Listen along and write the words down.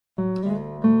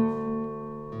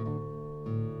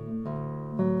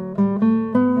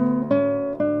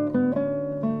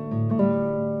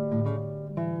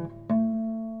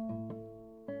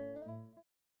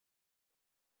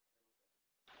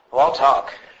I'll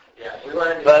talk. Yeah, we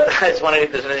wanted to. But I just wondering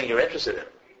if there's anything you're interested in,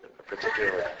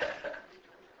 particularly.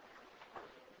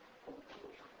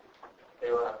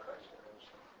 They will have questions.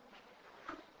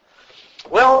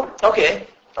 Well, okay.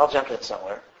 I'll jump in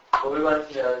somewhere. What we wanted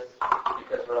to know is,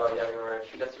 because we're all young,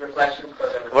 this reflections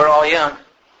program. We're all young.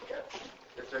 Yeah.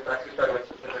 This reflections program is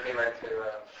specifically meant to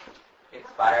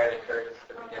inspire and encourage us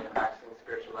to begin practicing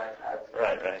spiritual life as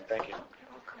Right. Thank you.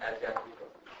 as young people.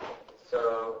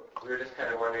 So we were just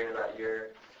kind of wondering about your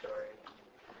story.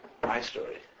 My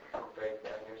story. Break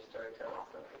down your story, tell us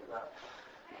something about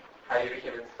how you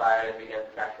became inspired and began to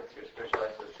practice your spiritual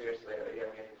life so seriously at a young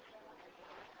age.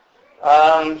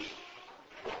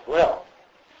 Well,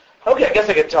 okay, I guess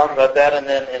I could talk about that and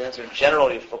then some general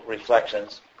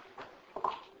reflections.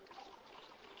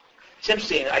 It's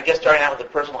interesting, I guess starting out with a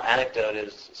personal anecdote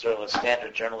is sort of a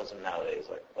standard journalism nowadays.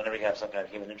 Like whenever you have some kind of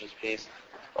human interest piece,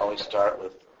 always start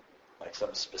with like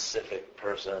some specific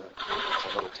person,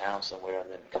 some little town somewhere, and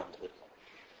then come to the...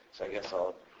 So I guess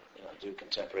I'll do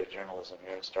contemporary journalism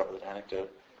here and start with an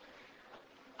anecdote.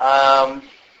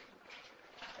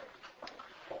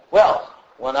 Well,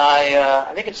 when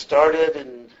I think it started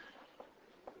in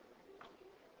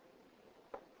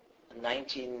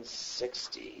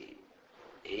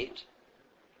 1968,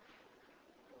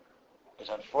 which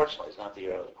unfortunately is not the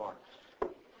year I was born.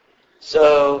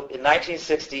 So in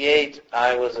 1968,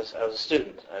 I was a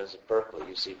student. I was at Berkeley,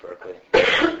 UC Berkeley,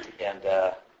 and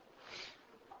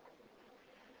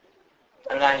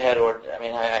I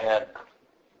had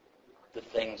the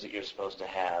things that you're supposed to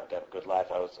have a good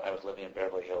life. I was living in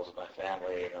Beverly Hills with my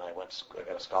family, and I got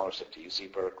a scholarship to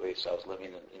UC Berkeley, so I was living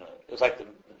in, it was like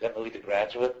that movie The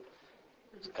Graduate.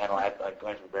 It's kind of like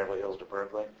going from Beverly Hills to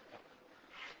Berkeley.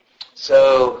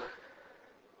 So,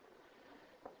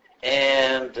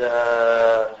 and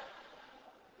I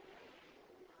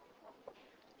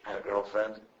had a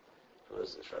girlfriend who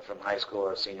was from high school,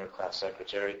 our senior class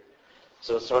secretary.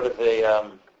 So it's sort of a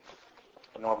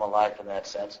normal life in that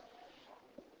sense.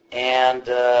 And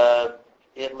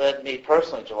it led me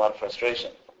personally to a lot of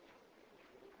frustration.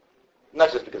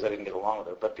 Not just because I didn't get along with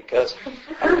her, but because,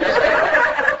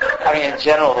 in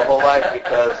general, the whole life,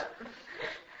 because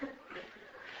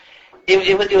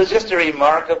it was just a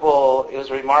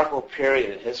remarkable period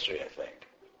in history, I think,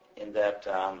 in that,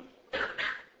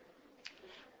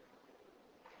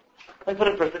 let me put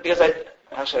it in perspective, because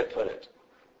how should I put it?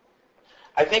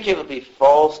 I think it would be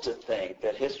false to think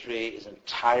that history is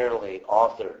entirely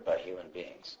authored by human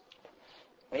beings.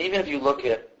 Even if you look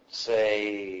at,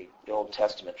 say, the Old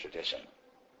Testament tradition,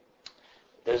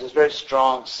 there's this very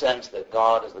strong sense that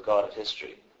God is the God of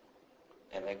history,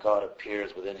 and that God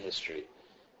appears within history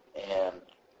and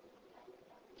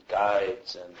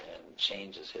guides and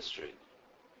changes history.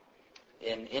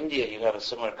 In India, you have a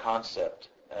similar concept.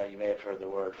 You may have heard the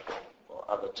word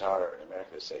avatar. In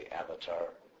America, they say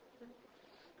avatar.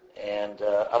 And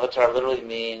avatar literally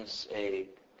means very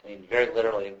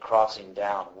literally crossing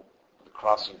down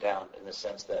in the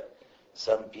sense that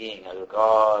some being, either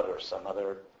God or some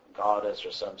other goddess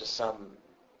or some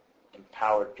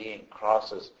empowered being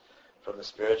crosses from the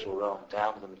spiritual realm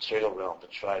down to the material realm to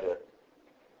try to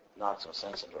knock some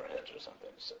sense into our heads or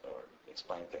something, or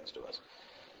explain things to us.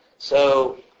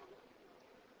 So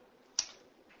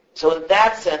in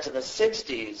that sense, in the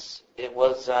 60s, it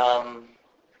was...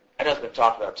 I know it's been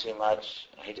talked about too much.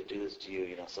 I hate to do this to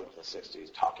you, some of the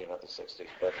 60s, talking about the 60s,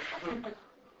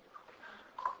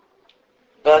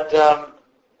 but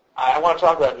I want to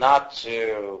talk about not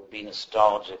to be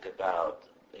nostalgic about,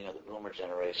 the boomer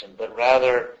generation, but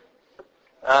rather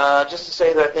just to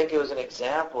say that I think it was an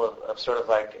example of sort of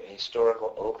like a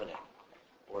historical opening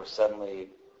where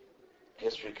suddenly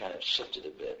history kind of shifted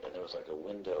a bit and there was like a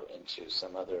window into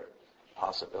some other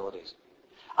possibilities.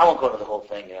 I won't go into the whole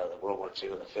thing, the World War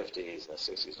II and the 50s and the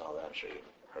 60s and all that. I'm sure you've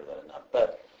heard that enough.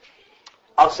 But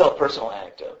I'll tell a personal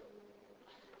anecdote.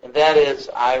 And that is,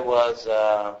 when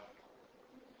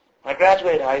I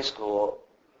graduated high school,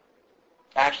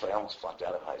 actually I almost flunked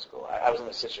out of high school. I was in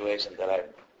a situation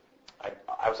that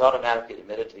I was automatically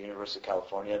admitted to the University of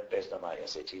California based on my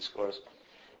SAT scores,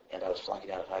 and I was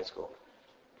flunking out of high school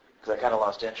because I kind of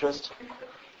lost interest.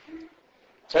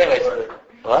 So anyways,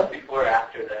 what? Before or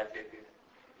after the SAT?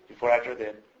 Before or after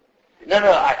the...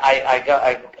 No,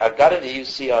 I got into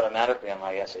UC automatically on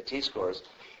my SAT scores.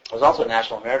 I was also a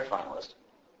national merit finalist.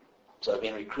 So I was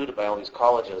being recruited by all these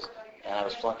colleges, and I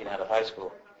was flunking out of high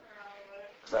school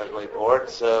because I was really bored.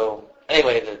 So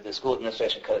anyway, the school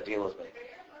administration cut a deal with me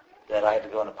that I had to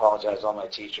go and apologize to all my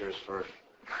teachers for,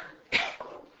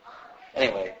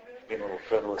 anyway, being a little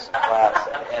frivolous in class.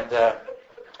 And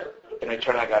in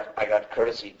return, I got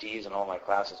courtesy Ds in all my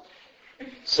classes.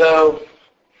 So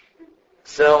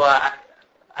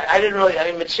I didn't really. I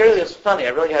mean, materially it was funny.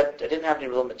 I didn't have any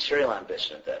real material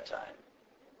ambition at that time.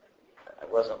 I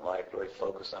wasn't like really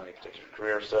focused on any particular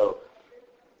career. So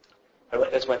I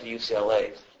just went to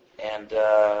UCLA, and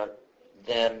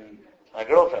then my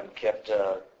girlfriend kept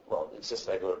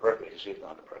insisted I go to Berkeley because she had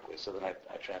gone to Berkeley. So then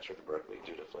I transferred to Berkeley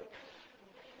dutifully.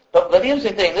 But the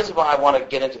interesting thing, this is why I want to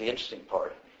get into the interesting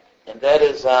part, and that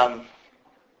is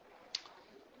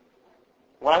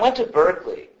when I went to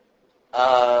Berkeley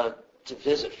to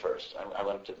visit first, I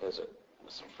went to visit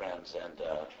with some friends, and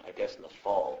I guess in the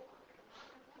fall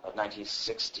of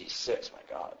 1966, my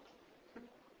God.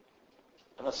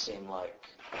 It must seem like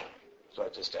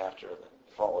just after the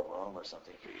fall of Rome or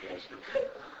something for you guys.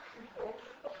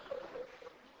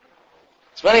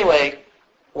 So anyway,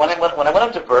 when I went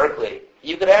up to Berkeley,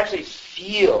 you could actually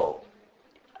feel,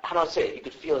 how do I say it? You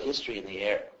could feel history in the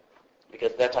air.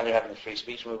 Because at that time they're having the free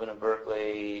speech movement in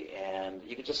Berkeley, and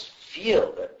you could just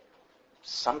feel that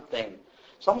something,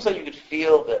 it's almost like you could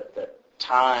feel that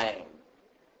time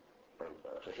or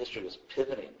history was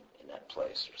pivoting in that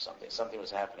place or something. Something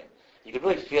was happening. You could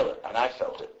really feel it, and I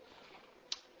felt it.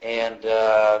 And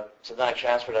so then I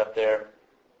transferred up there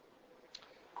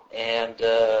and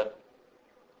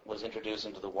was introduced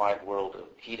into the wide world of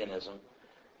hedonism,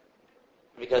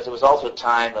 because it was also a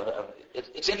time of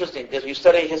it's interesting, because if you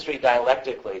study history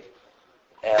dialectically,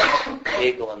 as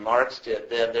Hegel and Marx did,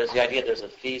 then there's the idea there's a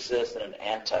thesis and an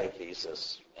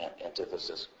antithesis,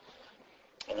 antithesis,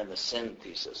 and then the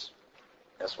synthesis,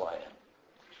 S-Y-N.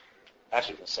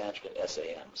 Actually, from Sanskrit,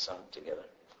 S-A-M, sung together,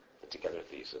 the together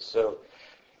thesis. So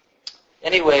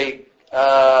anyway,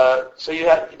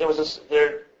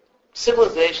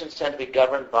 civilizations tend to be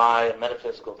governed by a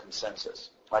metaphysical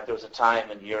consensus. Like there was a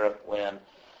time in Europe when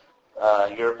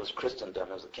Europe was Christendom,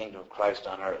 it was the kingdom of Christ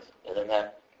on earth, and then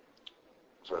that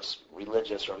sort of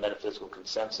religious or metaphysical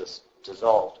consensus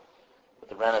dissolved with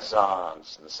the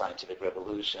Renaissance and the scientific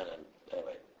revolution, and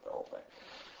anyway, the whole thing.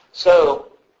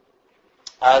 So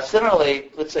similarly,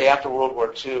 let's say after World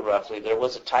War II, roughly, there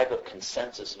was a type of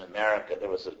consensus in America. There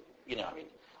was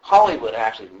Hollywood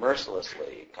actually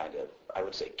mercilessly kind of, I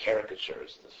would say,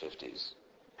 caricatures the 50s,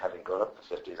 having grown up in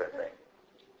the 50s, I think.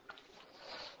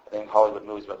 I think Hollywood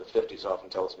movies about the 50s often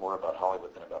tell us more about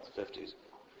Hollywood than about the 50s.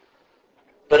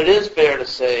 But it is fair to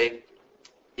say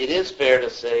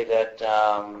that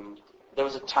there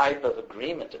was a type of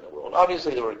agreement in the world.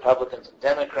 Obviously, there were Republicans and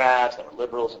Democrats, there were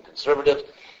liberals and conservatives,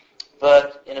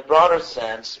 but in a broader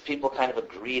sense, people kind of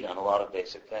agreed on a lot of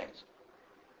basic things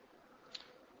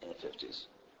in the 50s.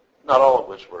 Not all of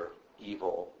which were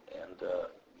evil and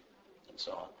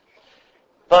so on.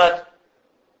 But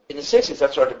in the 60s,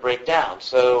 that started to break down.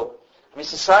 So,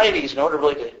 societies, in order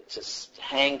really to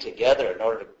hang together, in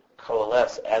order to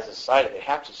coalesce as a society, they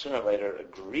have to sooner or later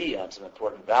agree on some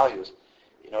important values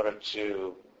in order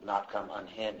to not come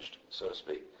unhinged, so to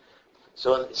speak.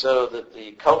 So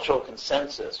the cultural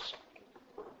consensus,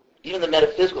 even the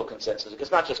metaphysical consensus,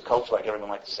 it's not just culture, like everyone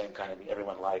liked the same kind of,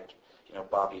 everyone liked,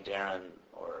 Bobby Darin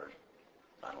or,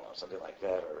 I don't know, something like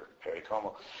that, or Perry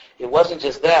Como. It wasn't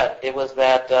just that. It was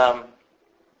that there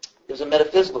was a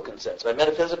metaphysical consensus. By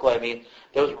metaphysical, I mean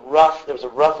there was a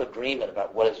rough agreement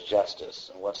about what is justice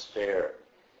and what's fair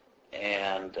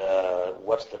and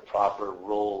what's the proper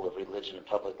role of religion in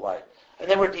public life. And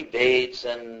there were debates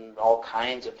and all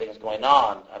kinds of things going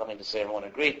on. I don't mean to say everyone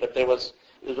agreed, but it was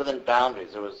within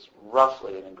boundaries. There was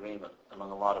roughly an agreement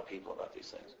among a lot of people about these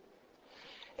things.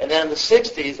 And then in the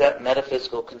 60s, that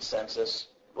metaphysical consensus,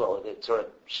 it sort of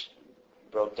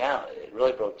broke down. It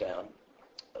really broke down.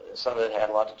 Some of it had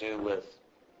a lot to do with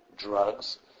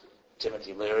drugs,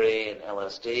 Timothy Leary and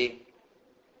LSD,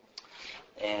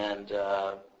 and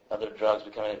other drugs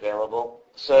becoming available.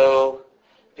 So,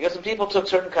 because when people took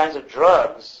certain kinds of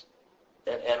drugs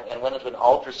and went into an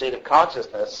altered state of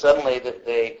consciousness, suddenly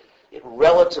it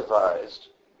relativized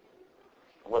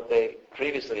what they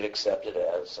previously had accepted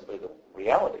as simply the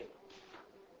reality.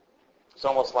 It's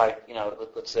almost like,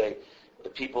 let's say the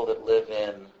people that live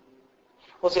in,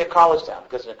 let's say a college town,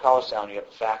 because in a college town you have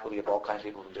a faculty of all kinds of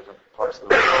people from different parts of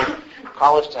the world.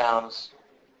 College towns,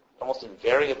 almost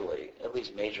invariably, at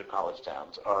least major college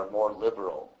towns, are more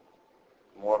liberal,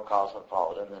 more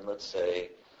cosmopolitan than, let's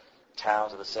say,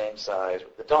 towns of the same size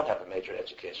that don't have a major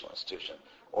educational institution,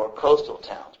 or coastal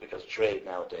towns, because trade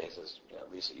nowadays is,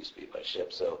 at least it used to be by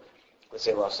ship. So let's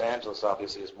say Los Angeles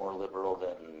obviously is more liberal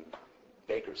than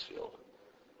Bakersfield,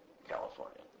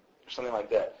 California, or something like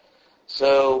that.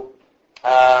 So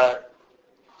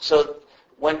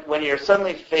when you're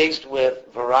suddenly faced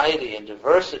with variety and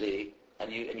diversity,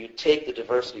 and you take the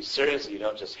diversity seriously, you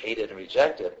don't just hate it and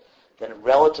reject it, then it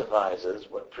relativizes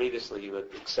what previously you had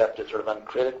accepted sort of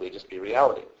uncritically just be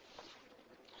reality.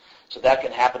 So that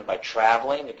can happen by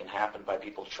traveling. It can happen by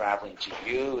people traveling to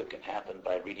you. It can happen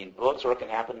by reading books, or it can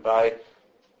happen by,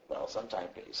 well, sometimes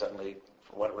suddenly,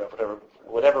 for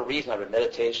whatever reason, either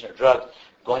meditation or drugs,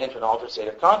 going into an altered state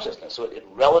of consciousness. So it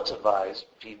relativized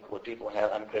what people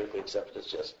have uncritically accepted as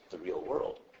just the real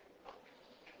world.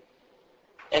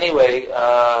 Anyway,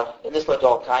 and this led to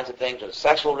all kinds of things. There's a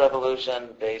sexual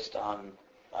revolution based on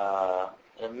an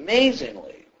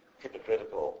amazingly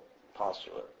hypocritical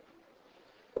postulate,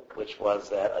 which was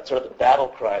that sort of the battle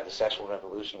cry of the sexual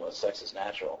revolution was sex is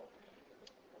natural.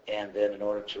 And then in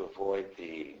order to avoid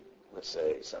the, let's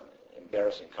say, some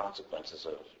embarrassing consequences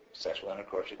of sexual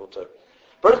intercourse, people took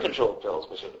birth control pills,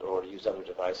 or used other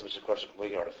devices, which of course are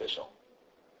completely artificial.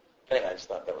 Anyway, I just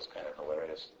thought that was kind of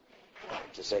hilarious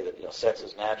to say that, sex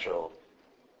is natural.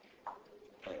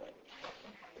 Anyway,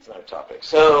 it's another topic.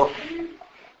 So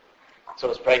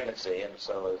is pregnancy, and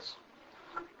so is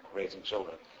raising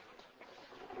children.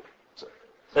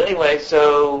 But anyway,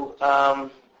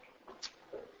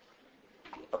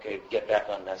 okay, get back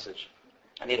on message.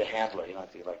 I need a handler.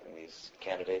 Like these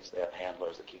candidates, they have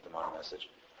handlers that keep them on message.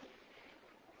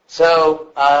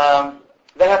 So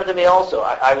that happened to me also.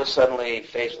 I was suddenly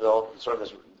faced with all sort of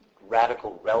this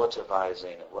radical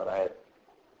relativizing of what I had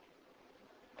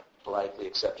politely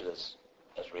accepted as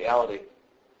reality.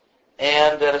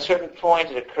 And at a certain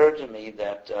point, it occurred to me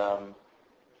that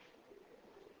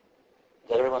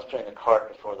that everyone's putting the cart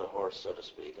before the horse, so to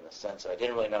speak, in the sense that I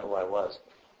didn't really know who I was.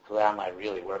 Who am I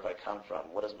really? Where have I come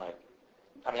from? What is my...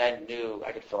 I knew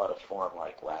I could fill out a form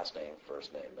like last name,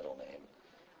 first name, middle name,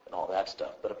 and all that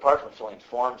stuff. But apart from filling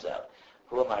forms out,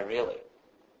 who am I really?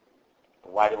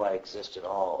 Why do I exist at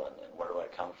all? And where do I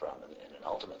come from in an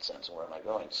ultimate sense, and where am I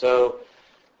going? So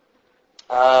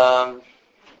I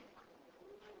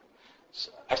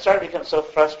started to become so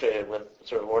frustrated with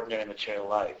sort of ordinary material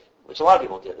life, which a lot of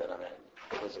people did then.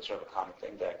 It was a sort of a common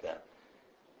thing back then.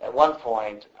 At one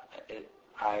point, it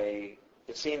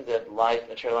seemed that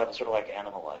material life, was sort of like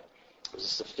animal life. It was a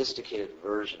sophisticated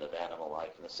version of animal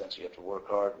life in the sense you have to work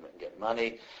hard and get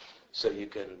money so you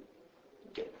can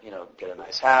get a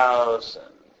nice house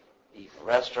and eat in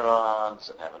restaurants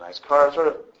and have a nice car.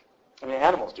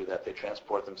 Animals do that. They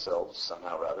transport themselves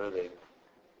somehow or other. They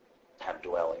have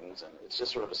dwellings, and it's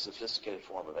just sort of a sophisticated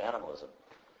form of animalism.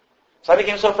 So I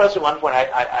became so frustrated at one point,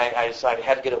 I decided I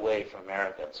had to get away from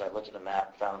America. So I looked at a map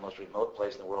and found the most remote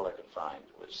place in the world I could find,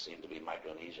 which seemed to be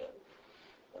Micronesia.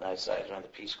 And I decided to join the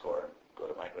Peace Corps and go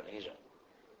to Micronesia.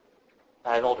 I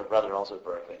had an older brother also at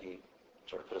Berkeley, and he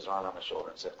sort of put his arm on my shoulder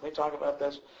and said, "Can we talk about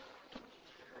this?"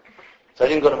 So I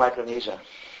didn't go to Micronesia.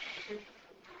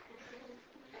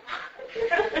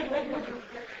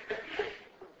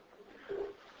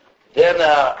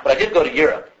 But I did go to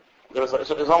Europe. It was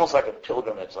almost like a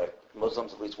pilgrimage, like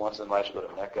Muslims at least once in their life should go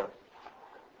to Mecca.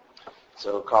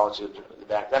 So college, I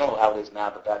don't know how it is now,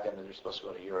 but back then you're supposed to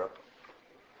go to Europe.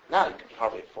 Now you can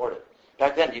hardly afford it.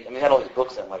 Back then, they had all these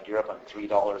books then, like Europe on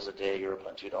 $3 a day, Europe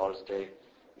on $2 a day.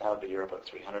 Now it would be Europe on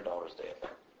 $300 a day, I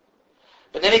think.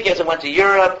 But in any case, I went to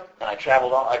Europe, and I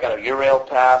traveled on. I got a Eurail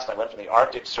pass. I went from the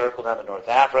Arctic Circle down to North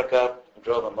Africa,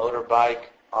 drove a motorbike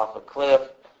off a cliff,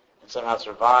 and somehow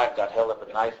survived, got held up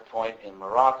at knife point in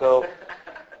Morocco,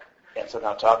 and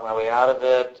somehow talked my way out of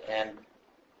it, and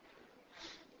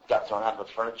got thrown out of a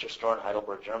furniture store in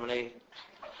Heidelberg, Germany.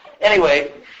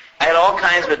 Anyway, I had all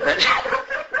kinds of adventures.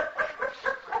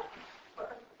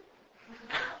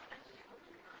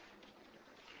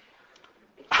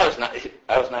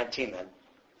 I was 19 then.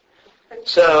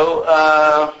 So,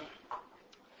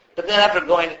 but then after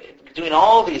doing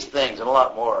all these things and a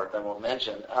lot more than we'll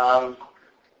mention,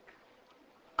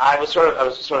 I was sort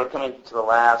of coming to the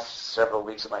last several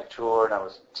weeks of my tour, and I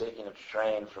was taking a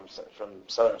train from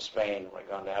southern Spain, where I'd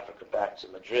gone to Africa, back to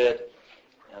Madrid,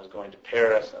 and I was going to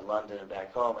Paris and London and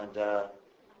back home, and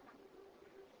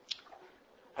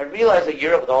I realized that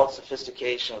Europe, with all its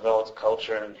sophistication, with all its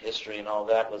culture and history and all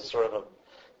that, was sort of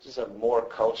just a more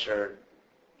cultured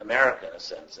America in a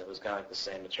sense. It was kind of like the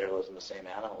same materialism, the same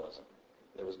animalism.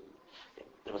 There was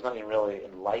nothing really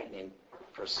enlightening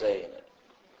per se in it.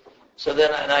 So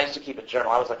then, and I used to keep a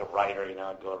journal. I was like a writer,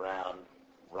 I'd go around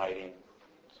writing.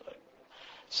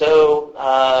 So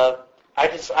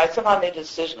I somehow made a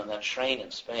decision on that train in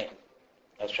Spain.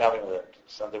 I was traveling with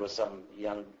there was some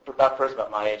young, person about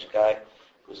my age, a guy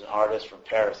who was an artist from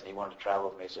Paris, and he wanted to travel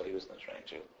with me, so he was in the train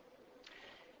too.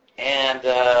 And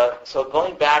so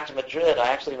going back to Madrid, I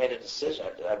actually made a decision.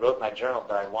 I wrote in my journal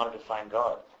that I wanted to find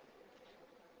God.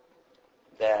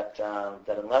 That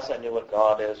unless I knew what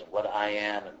God is, what I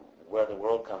am, and where the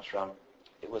world comes from,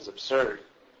 it was absurd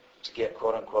to get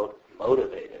quote-unquote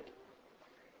motivated.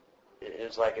 It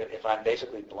was like if I'm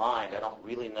basically blind, I don't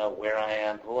really know where I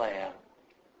am, who I am,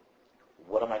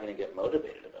 what am I going to get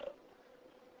motivated about?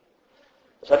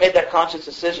 So I made that conscious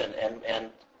decision,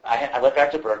 and I went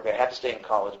back to Berkeley. I had to stay in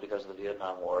college because of the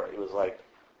Vietnam War. It was like,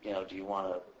 do you want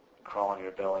to crawl on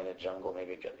your belly in a jungle,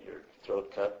 maybe get your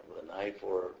throat cut with a knife,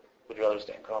 or would you rather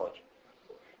stay in college?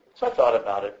 So I thought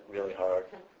about it really hard.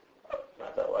 I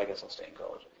thought, well, I guess I'll stay in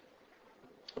college.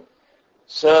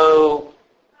 So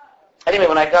anyway,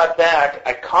 when I got back,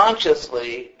 I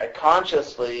consciously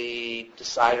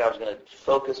decided I was going to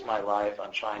focus my life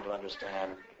on trying to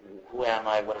understand who am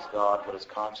I, what is God, what is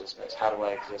consciousness, how do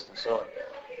I exist, and so on.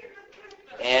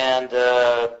 And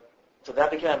so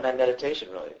that became my meditation,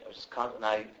 really. I was just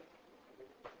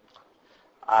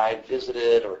I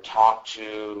visited or talked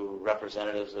to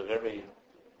representatives of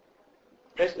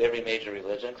basically every major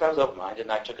religion, because I was open-minded,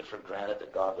 and I took it for granted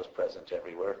that God was present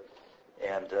everywhere.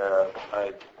 And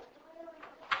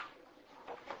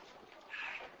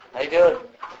how you doing?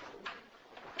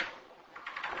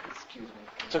 Excuse me.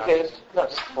 It's okay. No,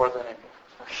 it's fourth inning.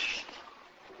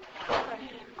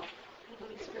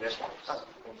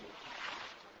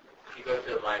 You go to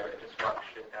the library, just walk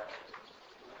straight down.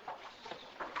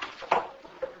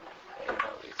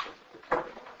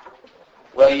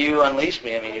 Well, you unleashed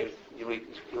me. I mean, you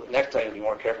next time you'll be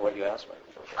more careful what you ask me.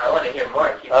 I want to hear more.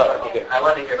 Okay. I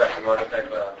want to hear about the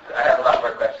motorcycle. I have a lot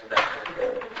more questions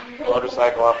after.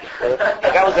 Motorcycle off the cliff.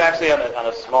 That was actually on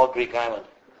a small Greek island.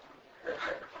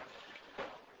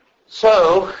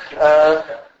 So, that's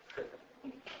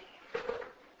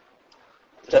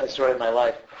the story of my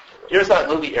life. You ever saw that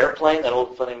movie Airplane, that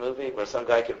old funny movie where some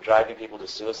guy kept driving people to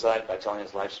suicide by telling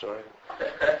his life story?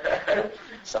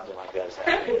 Something like that is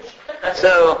happening.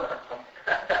 So,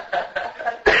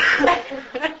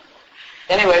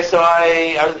 anyway, so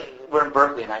we're in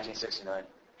Berkeley in 1969.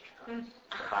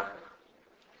 I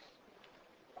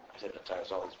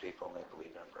hypnotized all these people and they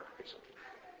believe in Berkeley, so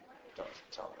don't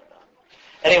tell them they're not.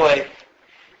 Anyway,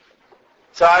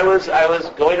 so I was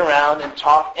going around and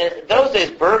and in those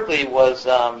days Berkeley was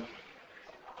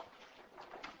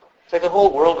it's like the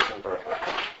whole world was in Berkeley.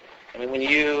 I mean,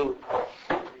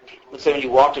 let's say when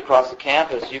you walked across the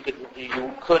campus, you could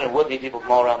and would meet people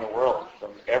from all around the world,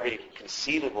 from every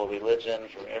conceivable religion,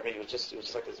 it was just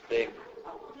like this big,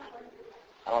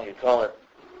 I don't know what you call it,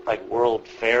 like world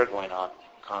fair going on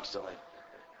constantly.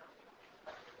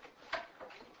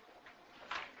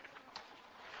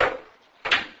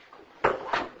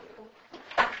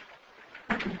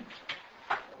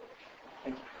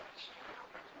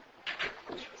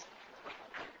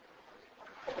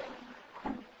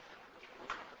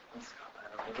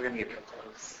 We're going to get real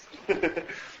close.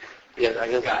 Yeah, I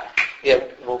guess. Yeah,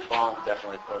 Wolf Bond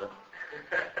definitely put it.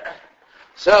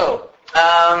 So,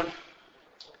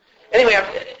 anyway,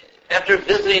 after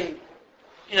visiting,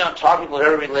 talking with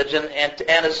every religion,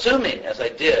 and assuming, as I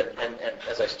did, and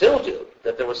as I still do,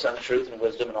 that there was some truth and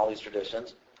wisdom in all these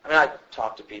traditions. I mean, I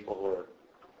talk to people who are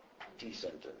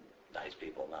decent and nice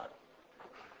people, not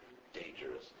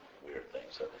dangerous, weird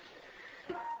things. So,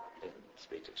 I didn't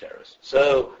speak to terrorists.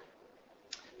 So,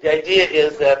 the idea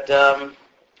is that,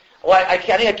 I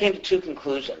think I came to two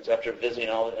conclusions after visiting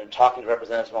and talking to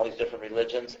representatives from all these different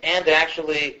religions, and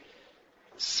actually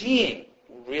seeing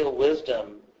real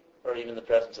wisdom, or even the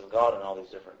presence of God in all these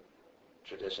different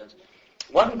traditions.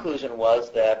 One conclusion was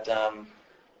that,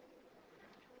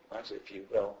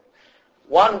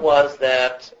 one was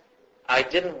that I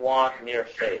didn't want mere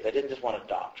faith. I didn't just want a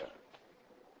doctrine.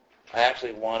 I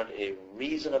actually wanted a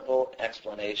reasonable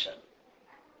explanation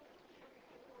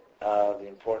of the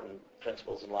important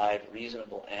principles in life,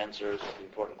 reasonable answers to the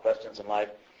important questions in life.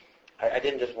 I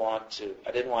didn't want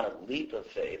a leap of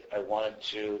faith. I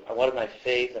wanted my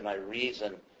faith and my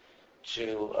reason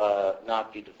to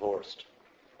not be divorced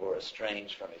or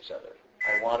estranged from each other.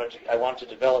 I wanted to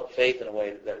develop faith in a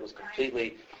way that was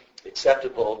completely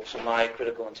acceptable to my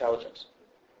critical intelligence.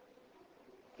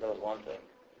 That was one thing.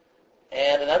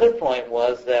 And another point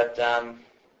was that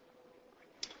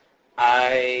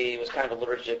I was kind of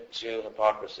allergic to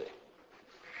hypocrisy.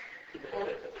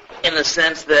 In the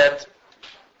sense that,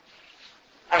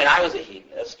 I was a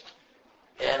hedonist,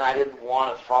 and I didn't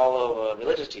want to follow a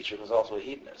religious teacher who was also a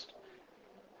hedonist.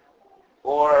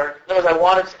 Or, in other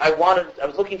words, I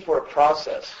was looking for a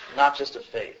process, not just a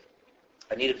faith.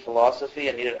 I needed philosophy,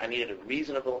 I needed a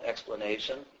reasonable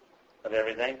explanation of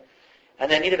everything,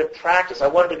 and I needed a practice. I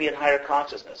wanted to be in higher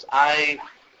consciousness. I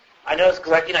noticed,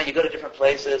 because you go to different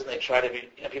places and they try to be,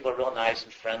 people are real nice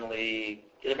and friendly.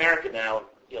 In America now,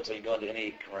 so you go into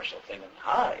any commercial thing and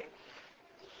hi.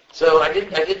 So I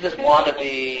didn't just want to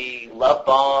be love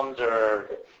bombed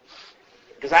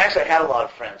because I actually had a lot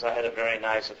of friends. I had a very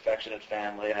nice, affectionate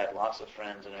family. I had lots of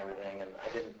friends and everything, and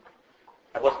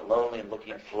I wasn't lonely and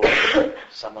looking for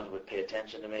someone who would pay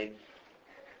attention to me.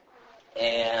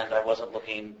 And I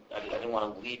didn't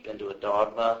want to leap into a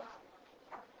dogma.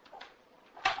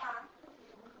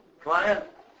 Come on in.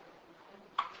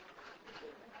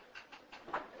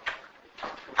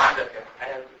 Okay, I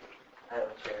have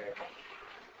a chair.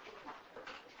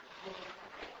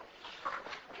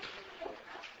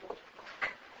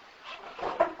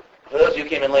 For those of you who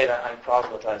came in late, I'm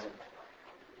proselytizing.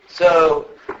 So,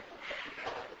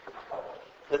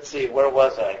 let's see, where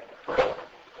was I?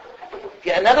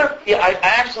 I'm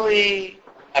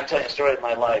telling you a story of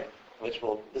my life, this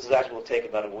will take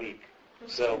about a week.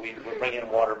 So we're bringing in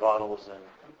water bottles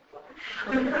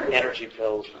and energy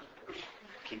pills to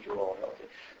keep you all healthy.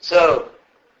 So,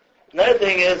 another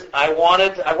thing is, I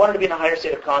wanted to be in a higher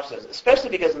state of consciousness,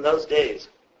 especially because in those days,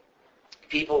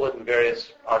 people would in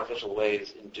various artificial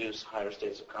ways induce higher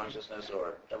states of consciousness,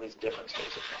 or at least different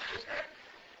states of consciousness.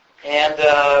 And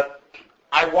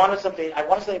I wanted something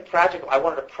practical. I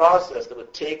wanted a process that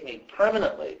would take me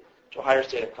permanently to a higher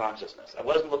state of consciousness. I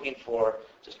wasn't looking for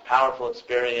just powerful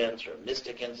experience or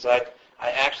mystic insight.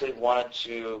 I actually wanted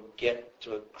to get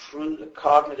to a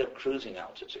cognitive cruising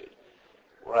altitude,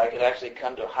 where I could actually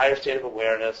come to a higher state of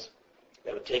awareness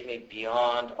that would take me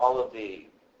beyond all of the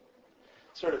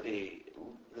sort of the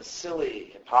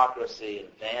silly hypocrisy and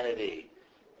vanity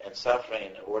and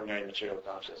suffering of ordinary material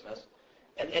consciousness,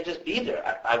 and just be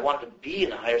there. I wanted to be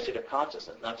in a higher state of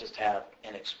consciousness, not just have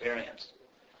an experience.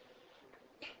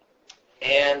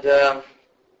 And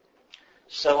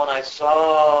so when I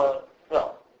saw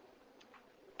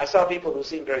people who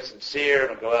seemed very sincere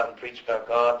and would go out and preach about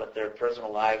God, but their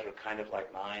personal lives were kind of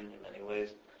like mine in many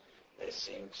ways. They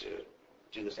seemed to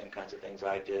do the same kinds of things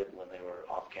I did when they were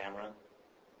off camera.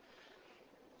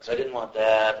 So I didn't want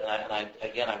that, and I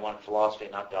wanted philosophy,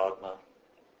 not dogma.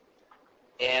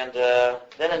 And then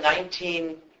in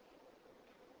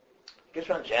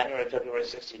around January, February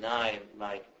 '69,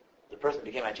 the person who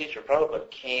became my teacher, Prabhupada,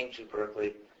 came to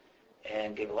Berkeley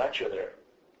and gave a lecture there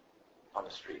on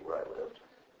the street where I lived,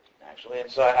 actually.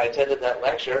 And so I attended that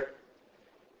lecture,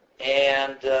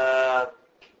 and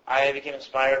I became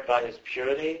inspired by his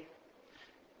purity.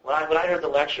 When I heard the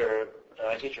lecture,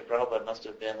 my teacher, Prabhupada, must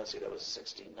have been, that was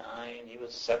 '69. He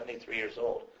was 73 years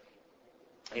old.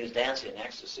 And he was dancing in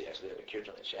ecstasy, actually, at a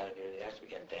kirtan in Chattanooga. He actually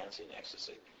began dancing in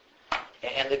ecstasy.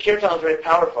 And the kirtan was very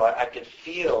powerful. I could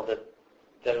feel that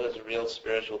it was a real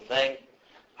spiritual thing.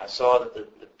 I saw that the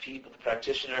people, the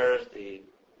practitioners, the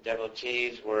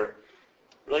devotees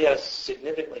really had a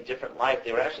significantly different life.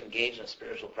 They were actually engaged in a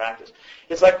spiritual practice.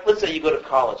 It's like, let's say you go to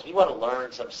college. You want to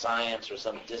learn some science or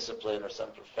some discipline or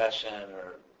some profession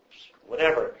or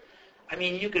whatever. I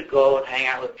mean, you could go and hang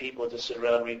out with people and just sit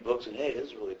around and read books and, hey, this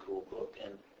is a really cool book.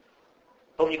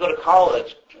 But when you go to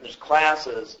college, there's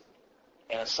classes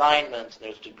and assignments, and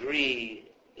there's degree,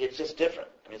 it's just different.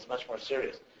 I mean, it's much more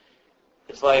serious.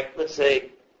 It's like, let's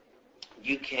say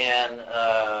you can,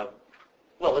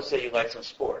 let's say you like some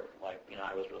sport. Like,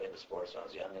 I was really into sports when I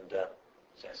was young, and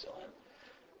I still am.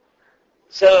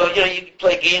 So, you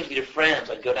play games with your friends,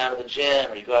 like go down to the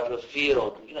gym, or you go out to a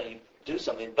field, you do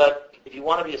something. But if you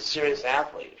want to be a serious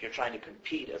athlete, if you're trying to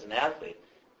compete as an athlete,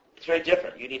 it's very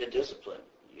different. You need a discipline.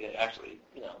 You actually,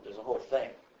 there's a whole thing.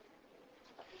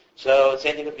 So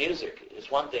same thing with music.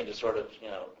 It's one thing to sort of,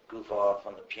 goof off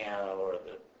on the piano or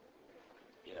the,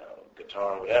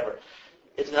 guitar or whatever.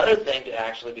 It's another thing to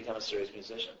actually become a serious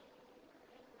musician.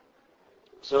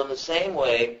 So in the same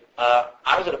way,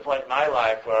 I was at a point in my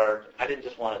life where I didn't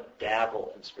just want to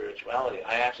dabble in spirituality.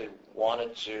 I actually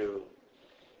wanted to,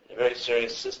 in a very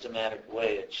serious, systematic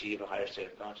way, achieve a higher state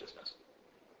of consciousness.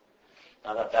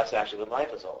 Now that's actually what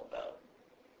life is all about.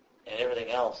 And everything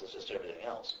else is just everything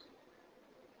else.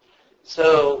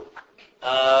 So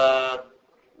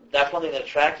that's one thing that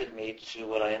attracted me to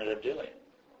what I ended up doing,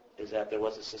 is that there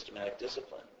was a systematic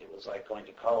discipline. It was like going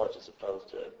to college as opposed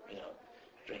to,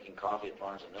 drinking coffee at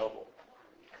Barnes & Noble.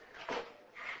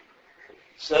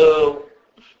 So...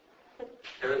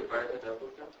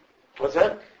 What's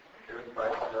that?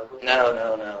 No.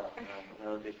 That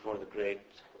was before the great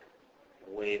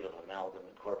wave of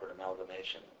corporate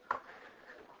amalgamation.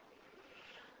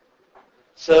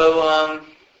 So,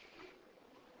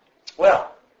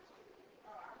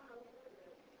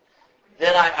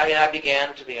 then I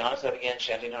began, to be honest,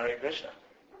 chanting Hare Krishna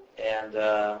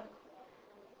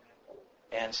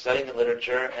and studying the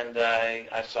literature, and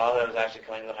I saw that I was actually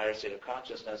coming to a higher state of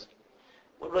consciousness.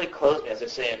 What really closed me, as they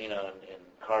say in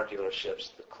car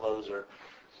dealerships, the closer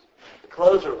The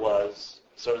closer was,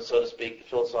 so to speak, the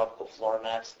philosophical floor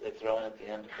mats they throw in at the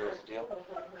end to close the deal.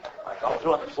 Like, I'll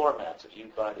throw in the floor mats if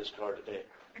you buy this car today.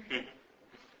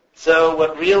 So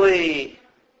what really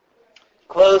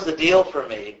closed the deal for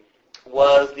me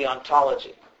was the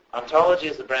ontology. Ontology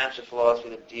is the branch of philosophy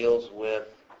that deals with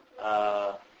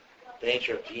the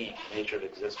nature of being, the nature of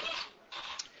existence.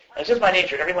 And it's just by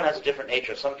nature. Everyone has a different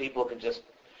nature. Some people can just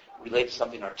relate to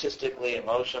something artistically,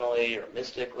 emotionally, or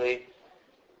mystically.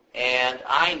 And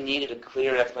I needed a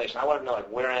clear explanation. I wanted to know, like,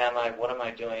 where am I? What am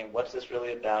I doing? What's this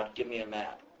really about? Give me a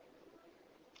map.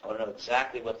 I want to know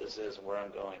exactly what this is and where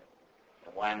I'm going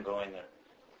and why I'm going there.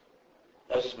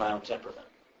 That was just my own temperament.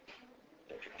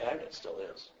 And it still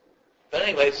is. But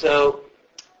anyway, so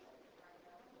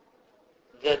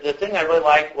the thing I really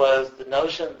liked was the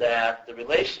notion that the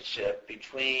relationship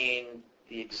between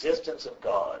the existence of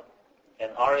God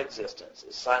and our existence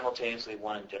is simultaneously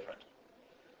one and different.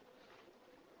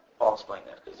 I'll explain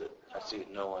that because I see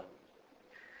no one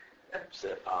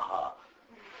said, aha.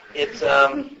 It's,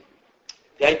 the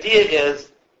idea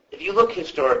is, if you look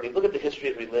historically, look at the history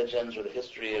of religions or the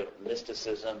history of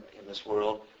mysticism in this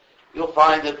world, you'll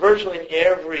find that virtually in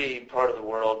every part of the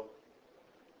world,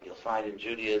 you'll find in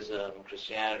Judaism,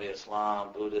 Christianity,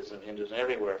 Islam, Buddhism, Hinduism,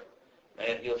 everywhere,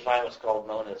 you'll find what's called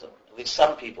monism. At least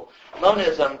some people.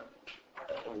 Monism,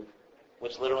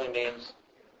 which literally means,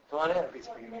 go on in.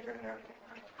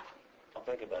 I'll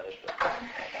think about it.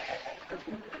 But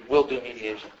we'll do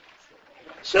mediation.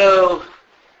 So,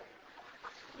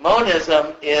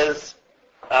 monism is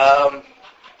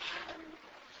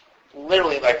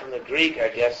literally, like from the Greek, I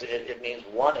guess, it means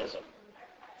oneism.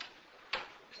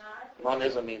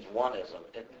 Monism means oneism.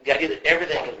 The idea that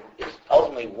everything is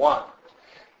ultimately one.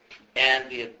 And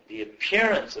the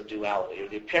appearance of duality, or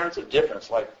the appearance of difference,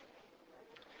 like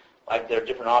there are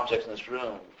different objects in this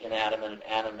room, inanimate and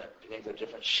animate. You think there are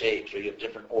different shapes, or you have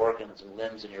different organs and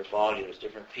limbs in your body. There's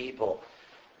different people.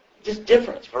 Just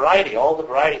difference, variety, all the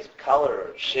varieties of color,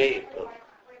 of shape, of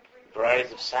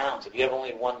varieties of sounds. If you have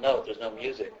only one note, there's no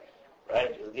music,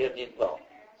 right? Well,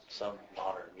 some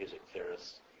modern music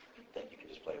theorists think you can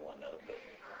just play one note, but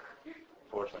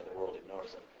fortunately the world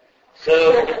ignores them.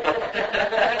 So,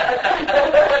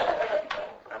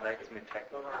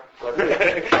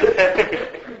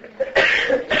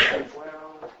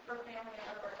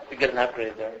 we get an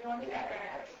upgrade there.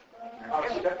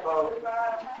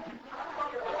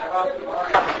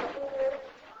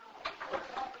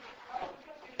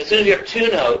 As soon as you have two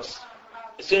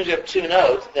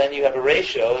notes, then you have a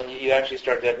ratio, and you actually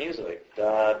start to have music. Like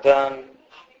da dun,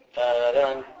 da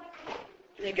dun. It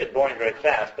doesn't get boring very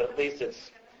fast, but at least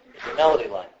it's a melody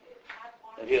line.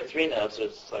 If you have three notes,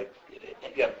 it's like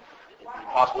you have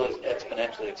possibilities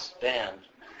exponentially expand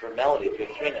for melody if you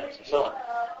have three notes, and so on.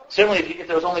 Certainly, if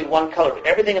there was only one color, but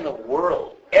everything in the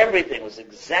world, everything was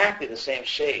exactly the same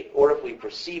shape, or if we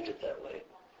perceived it that way,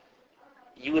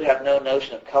 you would have no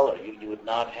notion of color. You would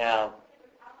not have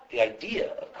the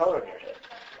idea of color in your head.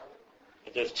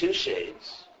 If there's two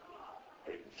shades,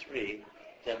 or even three,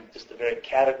 then just the very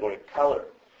category color.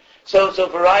 So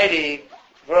variety.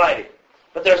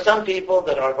 But there are some people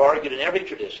that have argued in every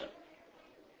tradition,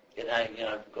 and I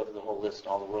go through the whole list in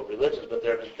all the world religions, but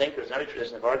there have been thinkers in every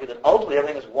tradition that have argued that ultimately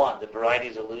everything is one, that variety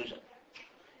is illusion,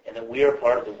 and that we are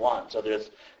part of the one. So there's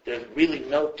really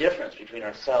no difference between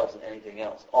ourselves and anything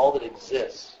else. All that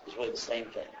exists is really the same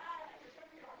thing.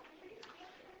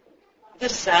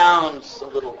 This sounds a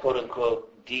little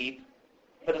quote-unquote deep,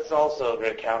 but it's also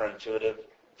very counterintuitive,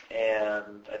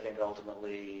 and I think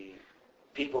ultimately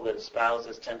people that espouse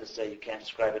this tend to say you can't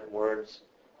describe it in words,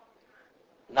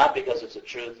 not because it's a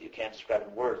truth you can't describe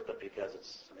in words, but because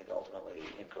it's, I think, ultimately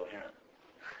incoherent,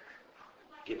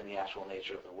 given the actual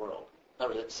nature of the world. In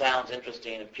other words, it sounds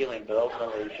interesting and appealing, but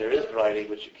ultimately there is variety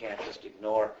which you can't just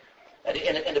ignore. And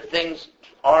if things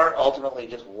are ultimately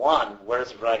just one, where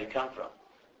does the variety come from?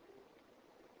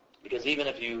 Because if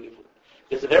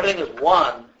everything is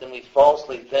one, then we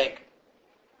falsely think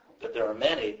that there are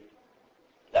many.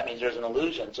 That means there's an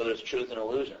illusion, so there's truth and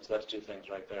illusion. So that's two things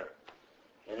right there.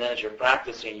 And then as you're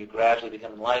practicing, you gradually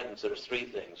become enlightened, so there's three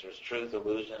things. There's truth,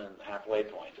 illusion, and halfway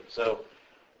point. And so,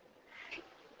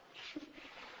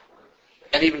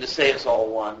 and even to say it's all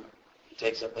one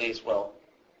takes at least, well,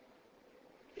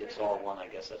 it's all one, I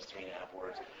guess that's 3.5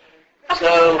 words.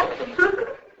 So, I don't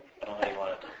know how you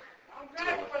want to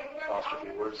deal with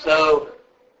apostrophe words. So,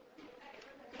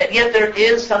 and yet there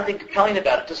is something compelling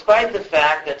about it, despite the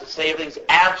fact that to say everything's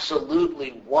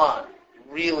absolutely one,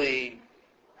 really,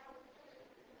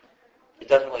 it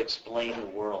doesn't really explain the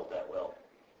world that well.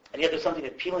 And yet there's something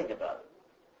appealing about it.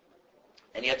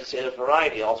 And you have to say that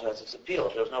variety also has its appeal.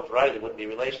 If there was no variety, there wouldn't be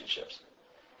relationships.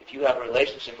 If you have a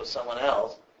relationship with someone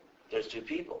else, there's two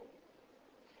people.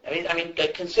 I mean,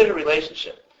 consider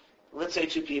relationship. Let's say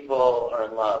two people are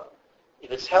in love.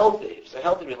 If it's healthy, if it's a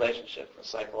healthy relationship from a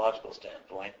psychological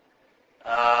standpoint,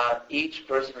 each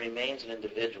person remains an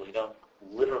individual. You don't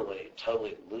literally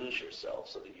totally lose yourself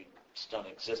so that you just don't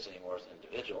exist anymore as an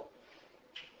individual.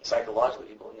 Psychologically,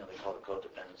 people, they call it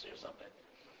codependency or something.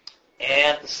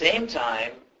 And at the same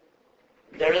time,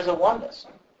 there is a oneness.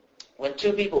 When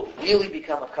two people really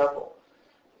become a couple,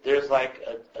 there's like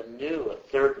a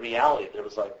third reality. There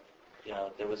was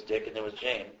there was Dick and there was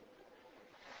Jane.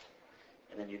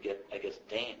 And then you get, I guess,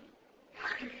 Dane.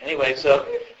 Anyway, so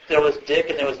there was Dick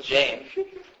and there was Jane.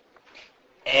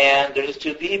 And they're just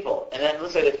two people. And then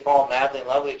let's say they fall madly in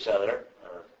love with each other,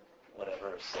 or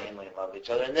whatever, sanely in love with each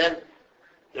other. And then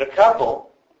they're a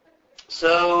couple.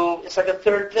 So it's like a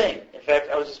third thing. In fact,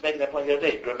 I was just making that point the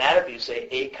other day. Grammatically, you say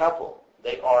a couple.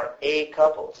 They are a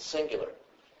couple. It's singular.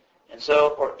 And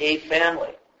so, or a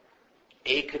family,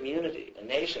 a community, a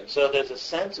nation. So there's a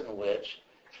sense in which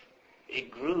a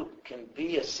group can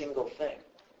be a single thing.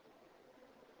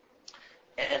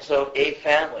 And so a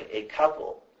family, a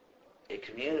couple, a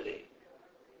community,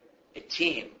 a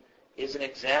team is an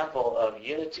example of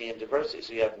unity and diversity.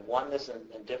 So you have oneness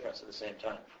and difference at the same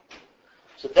time.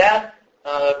 So that,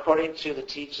 according to the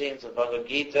teachings of Bhagavad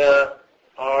Gita,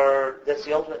 that's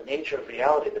the ultimate nature of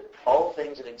reality, that all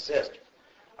things that exist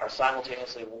are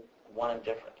simultaneously one and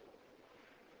different.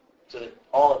 So that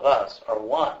all of us are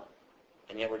one,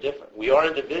 and yet we're different. We are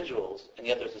individuals, and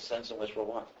yet there's a sense in which we're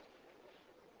one.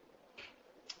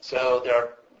 So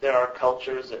there are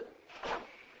cultures that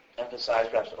emphasize,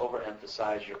 perhaps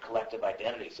overemphasize your collective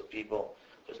identity. So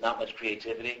there's not much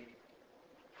creativity,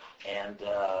 and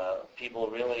people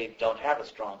really don't have a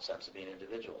strong sense of being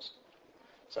individuals.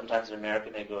 Sometimes in America,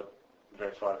 they go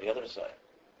very far to the other side.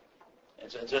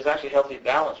 And so there's actually a healthy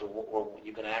balance where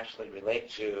you can actually relate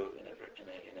to, in a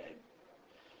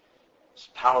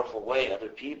powerful way, other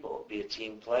people, be a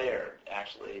team player,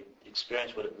 actually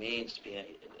experience what it means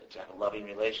to have a loving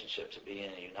relationship, to be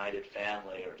in a united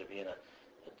family, or to be in a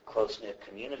close-knit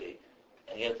community.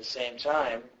 And yet at the same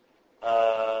time,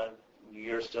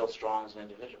 you're still strong as an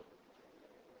individual.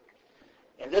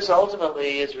 And this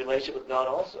ultimately is relationship with God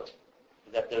also,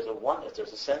 that there's a oneness.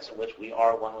 There's a sense in which we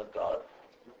are one with God,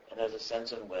 and there's a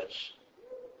sense in which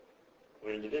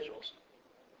we're individuals.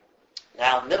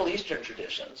 Now, Middle Eastern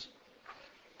traditions,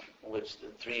 which the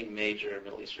three major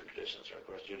Middle Eastern traditions are, of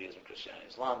course, Judaism, Christianity,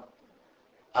 Islam,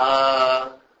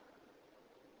 at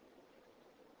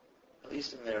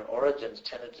least in their origins,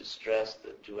 tended to stress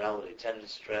the duality, tended to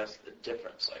stress the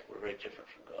difference, like we're very different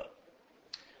from God.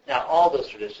 Now, all those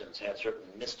traditions had certain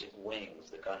mystic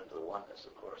wings that got into the oneness,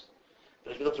 of course.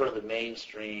 But if you look sort of the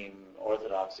mainstream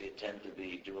orthodoxy, it tended to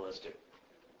be dualistic.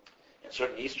 And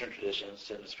certain Eastern traditions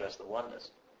tend to stress the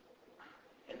oneness.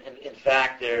 And in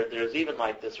fact, there's even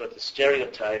like this sort of the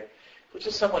stereotype, which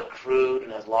is somewhat crude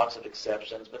and has lots of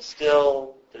exceptions, but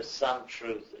still there's some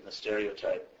truth in the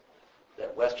stereotype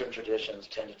that Western traditions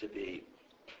tended to be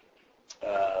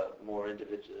more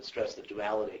individual, stress the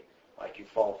duality, like you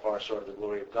fall far short of the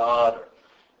glory of God, or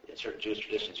in certain Jewish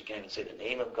traditions you can't even say the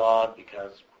name of God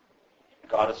because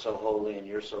God is so holy and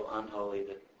you're so unholy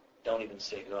that don't even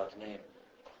say God's name,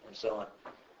 and so on.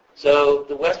 So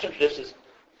the Western traditions,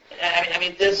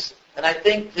 and I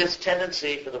think this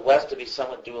tendency for the West to be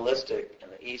somewhat dualistic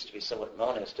and the East to be somewhat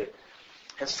monistic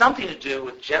has something to do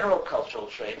with general cultural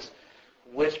traits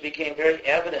which became very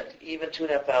evident even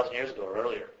 2,500 years ago or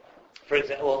earlier. For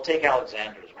example, well, take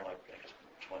Alexander, it's more like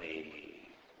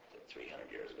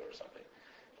 300 years ago or something.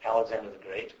 Alexander the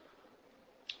Great.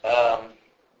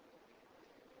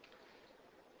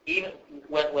 Even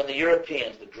when the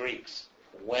Europeans, the Greeks,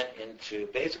 went into,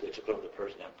 basically took over the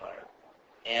Persian Empire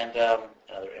and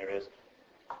other areas,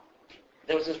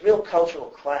 there was this real cultural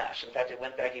clash. In fact, it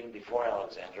went back even before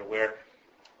Alexander, where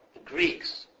the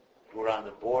Greeks, who were on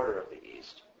the border of the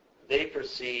East, they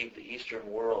perceived the Eastern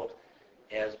world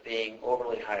as being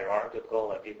overly hierarchical,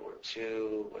 like people were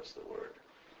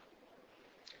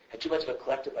had too much of a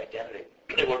collective identity.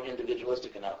 They weren't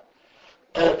individualistic enough.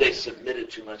 They submitted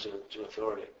too much to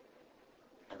authority.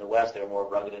 In the West, they were more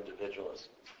rugged individualists.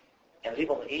 And the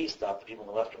people in the East thought the people in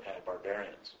the West were kind of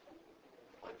barbarians.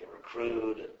 Like they were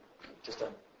crude and just,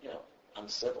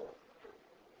 uncivil.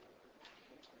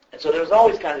 And so there was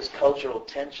always kind of this cultural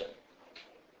tension.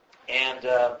 And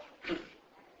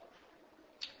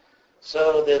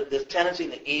so the tendency in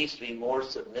the East to be more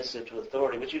submissive to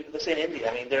authority, which let's say in India,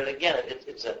 there again,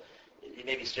 it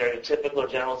may be stereotypical or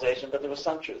generalization, but there was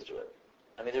some truth to it.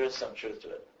 There is some truth to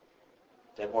it.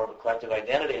 to have more of a collective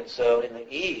identity. And so in the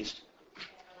East,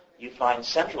 you find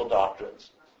central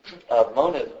doctrines of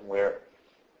monism where,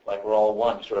 like, we're all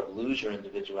one. You sort of lose your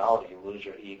individuality, you lose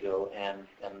your ego, and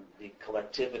the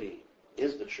collectivity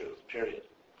is the truth, period.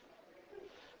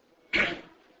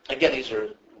 Again, these are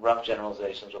rough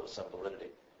generalizations with some validity.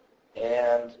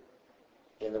 And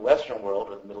in the Western world,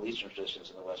 or the Middle Eastern traditions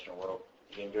in the Western world,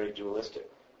 you're being very dualistic.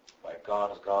 Like,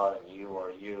 God is God, and you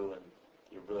are you, and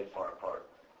you're really far apart.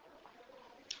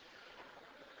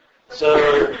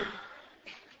 So,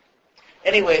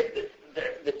 anyway,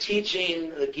 the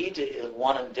teaching, the Gita, is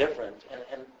one and different,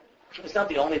 and it's not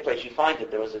the only place you find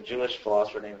it. There was a Jewish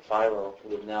philosopher named Philo who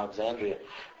lived in Alexandria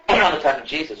around the time of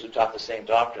Jesus who taught the same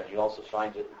doctrine. You also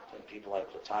find it in people like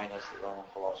Plotinus, the Roman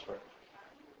philosopher.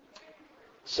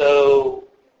 So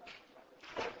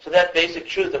that basic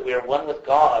truth that we are one with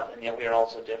God, and yet we are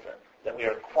also different. That we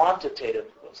are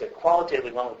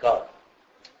qualitatively one with God.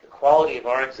 The quality of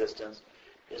our existence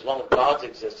is one with God's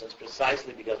existence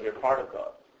precisely because we are part of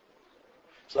God.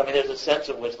 So, there's a sense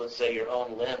in which, let's say, your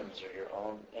own limbs or your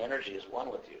own energy is one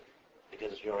with you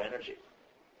because it's your energy.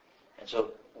 And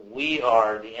so we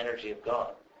are the energy of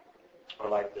God. Or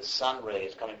like the sun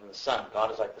rays coming from the sun.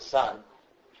 God is like the sun.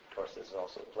 Of course, this is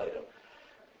also Plato.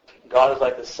 God is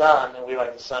like the sun, and we're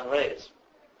like the sun rays.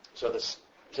 So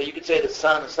you could say the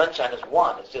sun and the sunshine is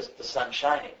one. It's just the sun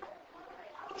shining.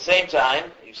 At the same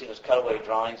time, you've seen those cutaway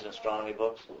drawings in astronomy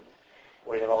books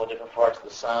where you have all the different parts of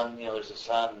the sun. There's the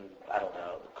sun,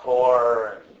 the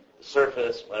core and the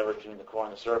surface, whatever between the core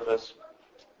and the surface.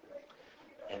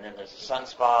 And then there's the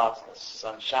sunspots, and the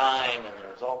sunshine, and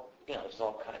there's all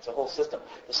kinds. It's a whole system.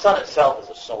 The sun itself is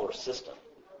a solar system,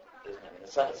 isn't it?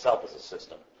 The sun itself is a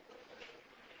system.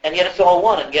 And yet it's all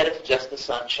one, and yet it's just the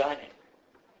sun shining.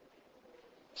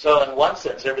 So in one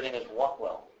sense, everything is one.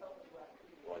 Well,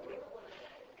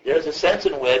 there's a sense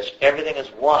in which everything is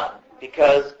one,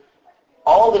 because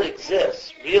all that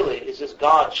exists really is just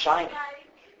God shining.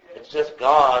 It's just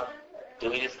God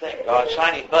doing His thing, God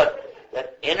shining. But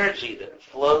that energy that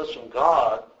flows from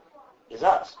God is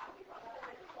us.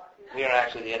 We are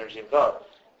actually the energy of God.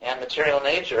 And material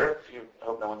nature, I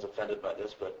hope no one's offended by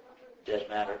this, but dead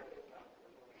matter.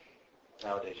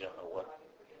 Nowadays you don't know what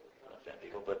to offend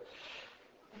people, but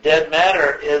dead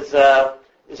matter is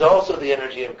also the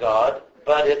energy of God,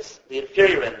 but it's the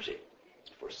inferior energy,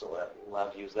 if we're still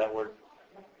allowed to use that word.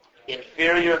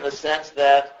 Inferior in the sense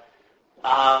that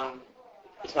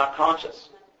it's not conscious.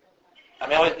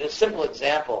 A simple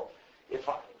example,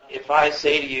 if I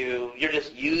say to you, you're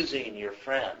just using your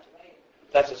friend,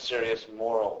 that's a serious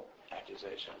moral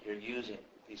accusation. You're using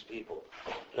these people.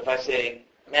 But if I say,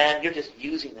 man, you're just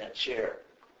using that chair,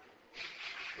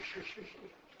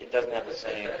 it doesn't have the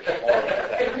same moral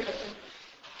impact.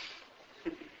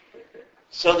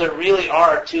 So there really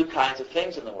are two kinds of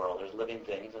things in the world. There's living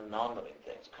things and non-living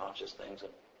things, conscious things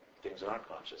and things that aren't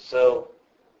conscious. So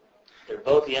they're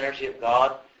both the energy of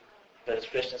God, but as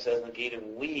Krishna says in the Gita,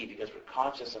 we, because we're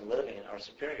conscious and living, are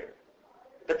superior.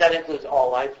 But that includes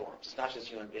all life forms. It's not just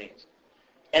human beings.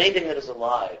 Anything that is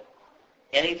alive,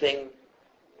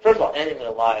 first of all, anything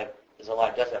that is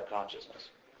alive does have consciousness.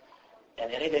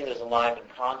 And anything that is alive and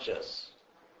conscious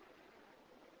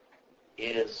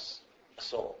is a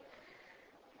soul.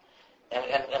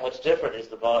 And what's different is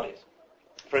the bodies.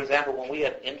 For example, when we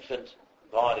had infant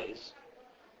bodies,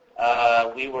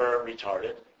 we were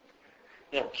retarded.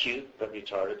 Cute, but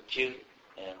retarded. Cute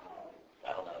and,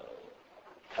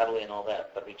 cuddly and all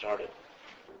that, but retarded.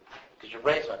 Because your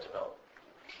brain's not developed.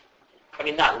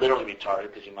 Not literally retarded,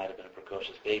 because you might have been a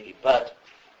precocious baby, but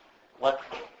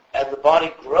as the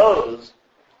body grows,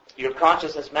 your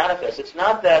consciousness manifests. It's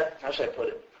not that, how should I put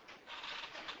it?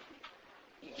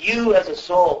 You as a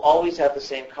soul always have the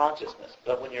same consciousness,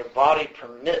 but when your body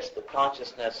permits the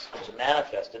consciousness to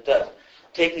manifest, it does.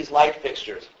 Take these light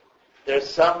fixtures.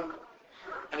 There's the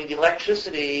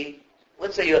electricity,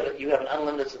 let's say you have an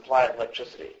unlimited supply of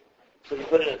electricity. So if you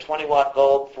put in a 20-watt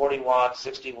bulb, 40 watts,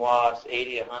 60 watts,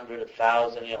 80, 100,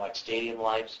 1,000, like stadium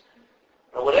lights,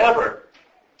 or whatever,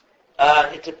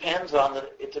 it depends on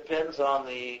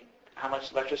how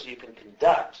much electricity you can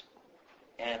conduct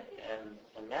and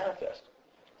manifest.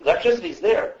 Electricity's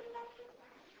there.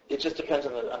 It just depends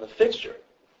on the fixture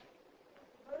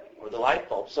or the light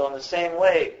bulb. So in the same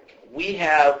way, we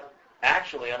have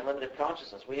actually unlimited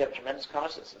consciousness. We have tremendous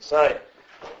consciousness inside.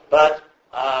 But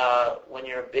when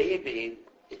you're a baby,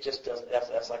 it just doesn't.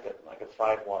 That's like a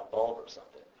 5-watt bulb or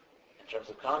something in terms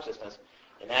of consciousness.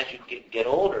 And as you get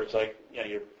older, it's like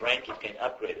your brain keeps getting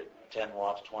upgraded: 10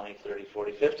 watts, 20, 30,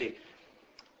 40, 50,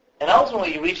 and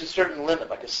ultimately you reach a certain limit,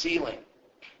 like a ceiling,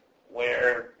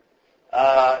 where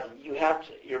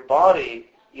your body,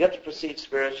 you have to proceed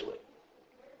spiritually.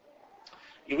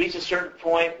 You reach a certain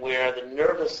point where the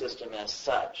nervous system as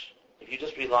such, if you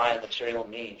just rely on material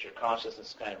means, your consciousness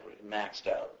is kind of maxed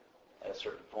out at a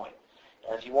certain point.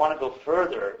 And if you want to go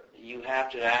further, you have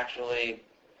to actually,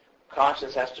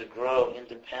 consciousness has to grow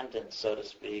independent, so to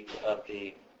speak, of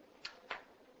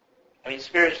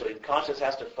spiritually, consciousness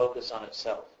has to focus on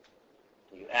itself.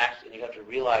 You act, and you have to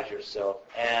realize yourself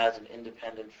as an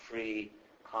independent, free,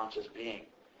 conscious being,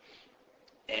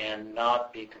 and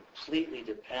not be completely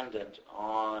dependent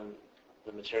on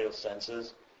the material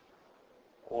senses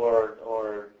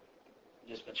or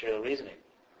just material reasoning.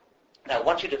 Now,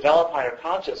 once you develop higher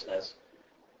consciousness,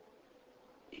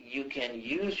 you can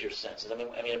use your senses.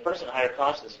 A person in higher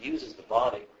consciousness uses the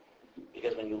body,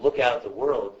 because when you look out at the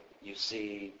world, you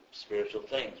see spiritual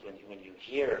things. When you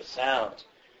hear sounds,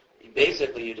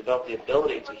 you develop the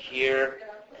ability to hear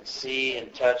and see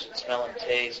and touch and smell and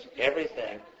taste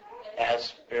everything as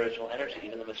spiritual energy,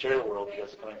 even the material world,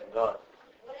 because it's coming from God.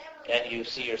 And you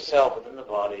see yourself within the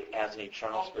body as an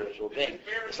eternal spiritual being.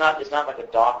 It's not like a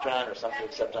doctrine or something to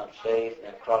accept on faith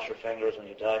and cross your fingers when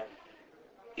you die.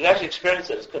 You actually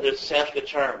experience it. There's a Sanskrit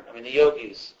term. The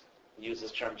yogis use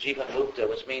this term, jivan mukta,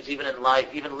 which means even in life,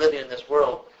 even living in this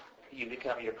world,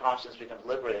 your consciousness becomes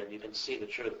liberated and you can see the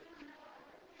truth.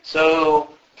 So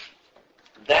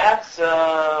that's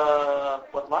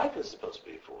what life is supposed to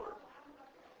be for.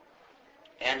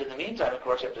 And in the meantime, of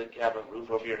course, you have to have a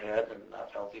roof over your head and have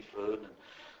healthy food and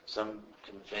some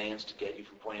conveyance to get you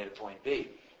from point A to point B.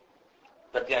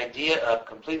 But the idea of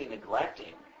completely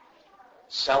neglecting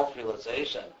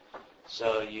self-realization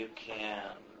so you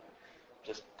can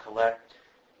just collect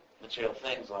material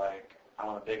things like, I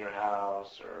want a bigger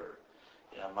house, or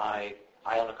I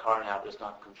own a car now, but it's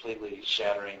not completely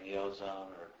shattering the ozone,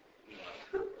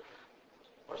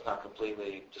 or it's not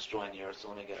completely destroying the earth, so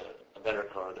let me get a better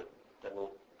car that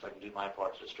will, if I can do my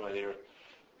part to destroy the earth.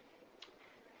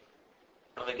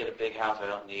 Let me get a big house I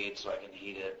don't need so I can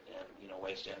heat it and,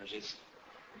 waste energy.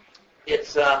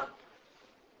 It's,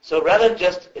 so rather than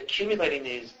just accumulating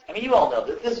these, you all know,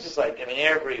 this is just like,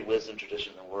 every wisdom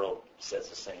tradition in the world says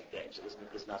the same thing, so this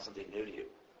is not something new to you.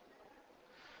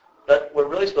 But we're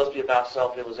really supposed to be about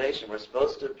self-realization. We're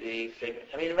supposed to be figuring,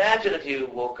 imagine if you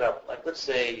woke up, like let's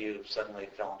say you suddenly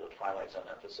fell into a Twilight Zone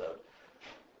episode,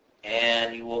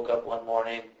 and you woke up one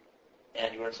morning,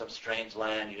 and you were in some strange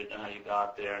land, you didn't know how you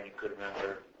got there, and you couldn't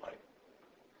remember,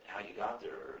 how you got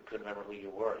there, or couldn't remember who you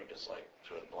were, you just, sort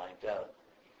of blanked out.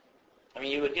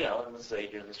 You would, let's say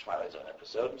you're in this Twilight Zone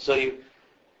episode, and so you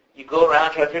go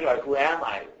around trying to figure out, who am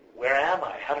I? Where am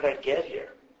I? How did I get here?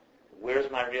 Where's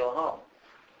my real home?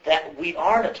 That we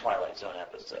are in a Twilight Zone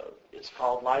episode. It's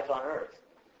called Life on Earth.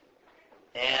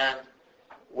 And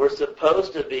we're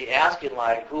supposed to be asking,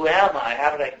 who am I?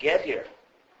 How did I get here?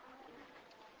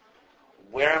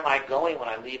 Where am I going when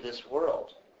I leave this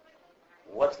world?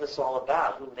 What's this all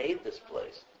about? Who made this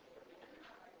place?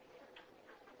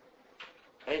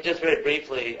 Just very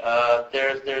briefly,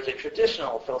 there's a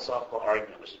traditional philosophical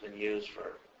argument which has been used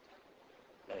for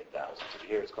many thousands of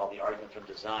years. It's called the argument from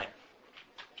design.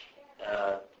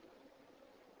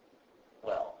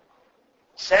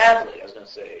 Sadly, I was going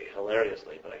to say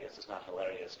hilariously, but I guess it's not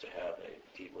hilarious to have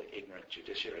a deeply ignorant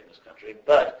judiciary in this country.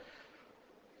 But,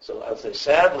 so I would say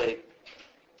sadly,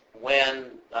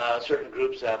 when certain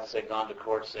groups have, say, gone to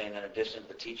court saying in addition to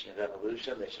the teaching of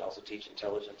evolution, they should also teach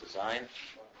intelligent design.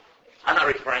 I'm not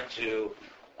referring to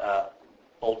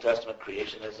Old Testament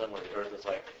creationism where the earth is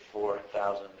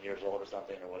 4,000 years old or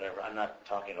something or whatever. I'm not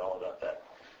talking at all about that.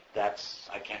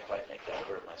 I can't quite make that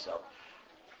word myself.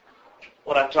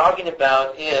 What I'm talking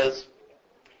about is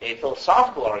a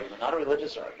philosophical argument, not a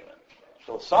religious argument.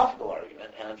 Philosophical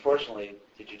argument, and unfortunately,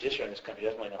 the judiciary in this country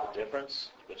doesn't really know the difference,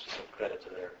 which is a credit to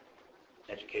their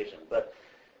education. But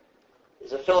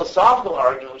it's a philosophical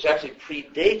argument which actually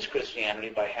predates Christianity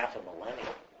by half a millennium.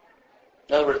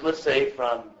 In other words, let's say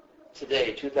from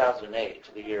today, 2008,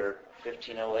 to the year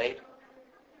 1508,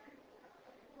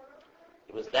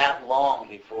 it was that long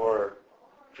before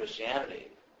Christianity,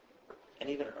 and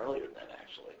even earlier than that,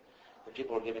 actually, that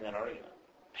people were giving that argument.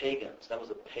 Pagans, that was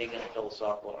a pagan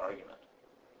philosophical argument.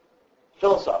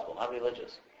 Philosophical, not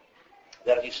religious.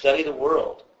 That if you study the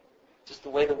world, just the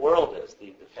way the world is,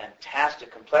 the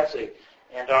fantastic complexity,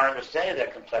 and our understanding of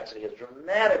that complexity has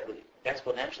dramatically,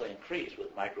 exponentially increased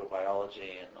with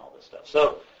microbiology and all this stuff.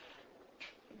 So,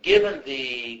 given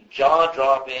the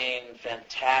jaw-dropping,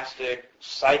 fantastic,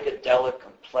 psychedelic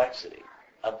complexity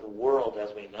of the world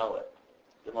as we know it,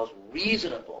 the most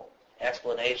reasonable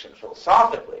explanation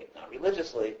philosophically, not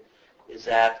religiously, is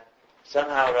that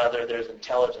somehow or other there's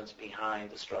intelligence behind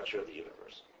the structure of the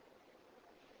universe.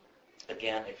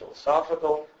 Again, a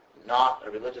philosophical, not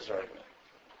a religious argument.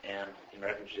 And the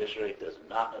American judiciary does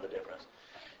not know the difference.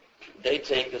 They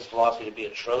take this philosophy to be a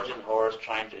Trojan horse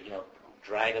trying to,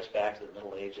 drag us back to the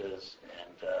Middle Ages,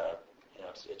 and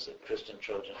it's a Christian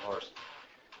Trojan horse.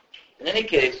 In any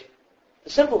case, the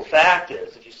simple fact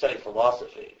is, if you study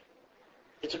philosophy,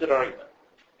 it's a good argument.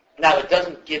 Now, it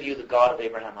doesn't give you the God of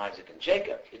Abraham, Isaac, and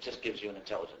Jacob. It just gives you an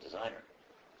intelligent designer.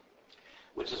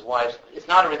 Which is why it's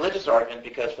not a religious argument,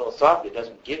 because philosophically it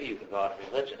doesn't give you the God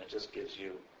of religion. It just gives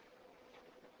you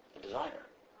a designer.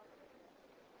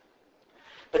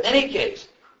 But in any case,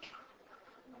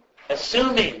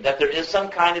 assuming that there is some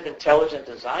kind of intelligent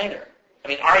designer,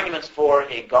 arguments for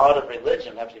a God of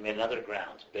religion have to be made on other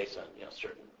grounds based on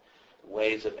certain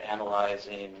ways of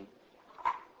analyzing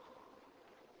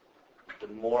the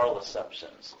moral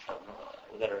assumptions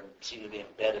that seem to be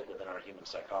embedded within our human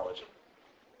psychology.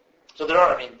 So there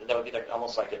are, that would be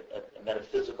almost like a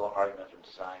metaphysical argument from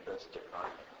design, but it's a different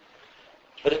argument.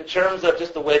 But in terms of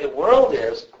just the way the world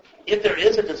is, if there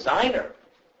is a designer,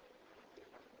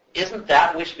 isn't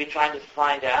that what we should be trying to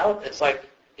find out? It's like,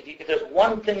 if there's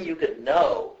one thing you could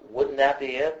know, wouldn't that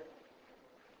be it?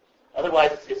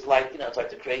 Otherwise, it's like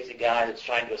the crazy guy that's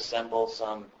trying to assemble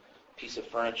some piece of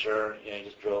furniture. You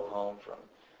just drove home from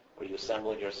where you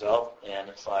assembled it yourself, and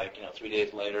it's like, 3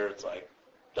 days later, it's like,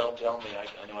 don't tell me,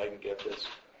 I know I can get this.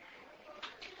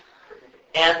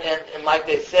 And like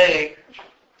they say,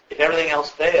 if everything else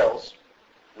fails,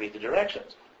 read the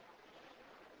directions.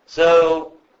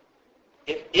 So,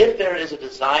 if there is a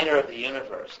designer of the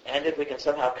universe, and if we can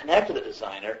somehow connect to the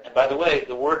designer, and by the way,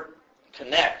 the word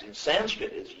connect in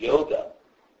Sanskrit is yoga.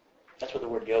 That's what the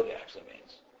word yoga actually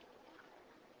means.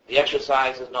 The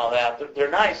exercises and all that,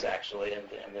 they're nice actually, and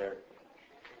they're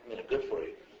good for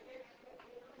you.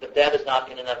 But that is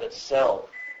not in and of itself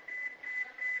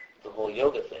the whole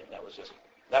yoga thing. That was just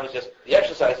the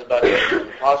exercises about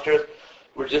the postures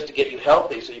were just to get you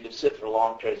healthy so you could sit for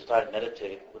long periods of time and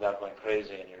meditate without going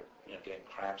crazy and you're getting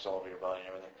cramps all over your body and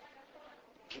everything.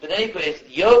 But in any case,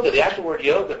 yoga, the actual word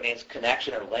yoga means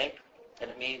connection or link,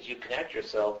 and it means you connect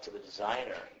yourself to the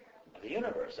designer of the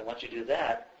universe. And once you do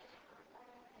that,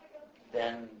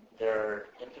 then there are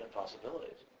infinite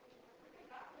possibilities.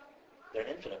 There are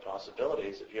infinite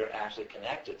possibilities if you're actually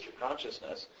connected through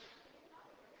consciousness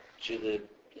to the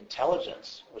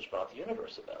intelligence which brought the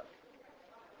universe about.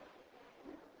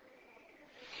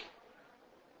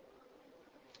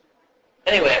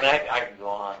 Anyway, I can go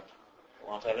on a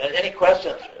long time. Any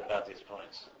questions about these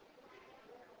points?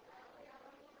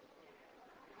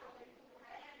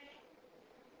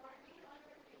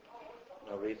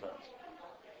 No refunds.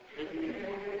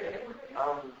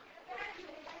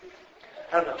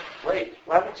 I don't know. Wait,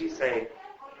 why would you say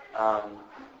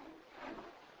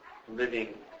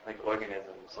living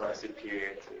organisms are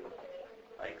superior to,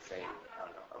 say, I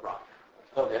don't know, a rock?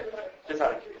 Okay. Just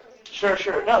out of curiosity. Sure.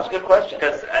 No, it's a good question.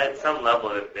 Because at some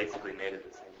level, it basically made it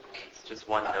the same. It's just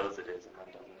one knows it is and one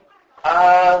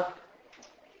doesn't.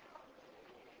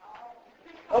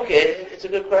 Okay, it's a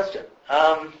good question.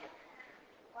 I'm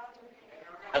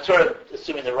sort of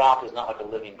assuming the rock is not like a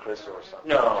living crystal or something.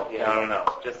 No.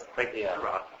 Just like a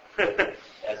rock.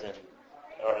 As in,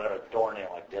 or a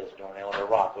doornail, like dead as a doornail, or a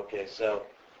rock. Okay, so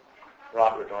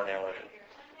rock or doornail.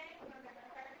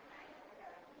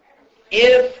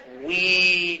 If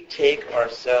we take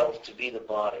ourselves to be the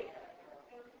body,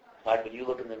 like when you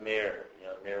look in the mirror,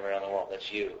 mirror around the wall,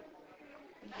 that's you,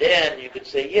 then you could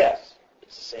say, yes,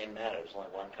 it's the same matter. There's only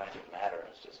one kind of matter, and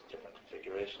it's just a different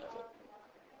configuration of it.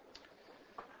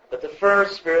 But the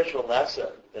first spiritual lesson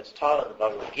that's taught in the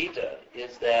Bhagavad Gita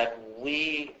is that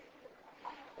we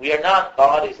are not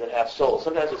bodies that have souls.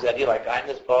 Sometimes there's the idea like I'm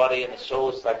this body, and the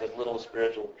soul is like this little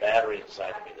spiritual battery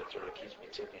inside of me that sort of keeps me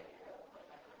ticking.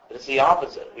 But it's the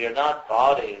opposite. We are not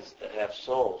bodies that have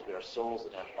souls. We are souls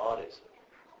that have bodies.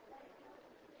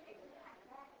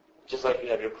 Just like you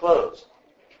have your clothes.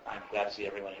 I'm glad to see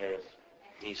everyone here is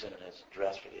decent and is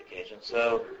dressed for the occasion.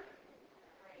 So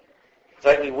it's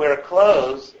like we wear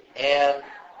clothes,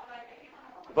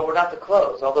 but we're not the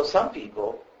clothes. Although some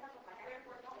people,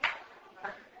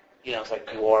 it's like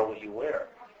you are what you wear.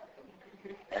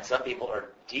 And some people are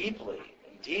deeply,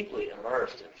 deeply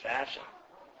immersed in fashion.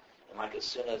 And like as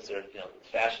soon as their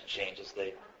fashion changes,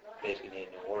 they basically need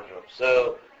a new wardrobe.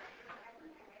 So,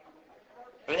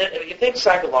 if you think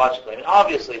psychologically,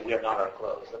 obviously we are not our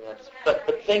clothes. But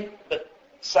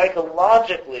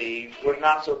psychologically, we're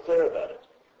not so clear about it.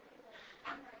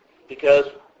 Because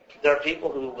there are people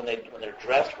who, when they're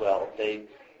dressed well, it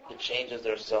changes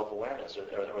their self-awareness or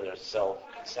their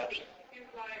self-conception.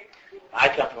 I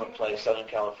come from a place, Southern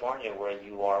California, where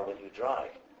you are what you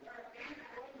drive.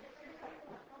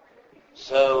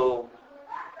 So,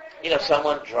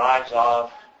 someone drives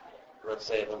off, let's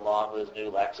say, the lawn with his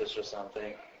new Lexus or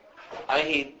something.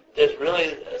 There's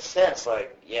really a sense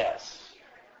like, yes,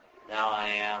 now I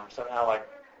am somehow like,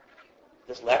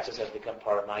 this Lexus has become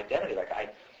part of my identity. Like, I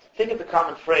think of the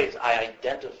common phrase, I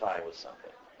identify with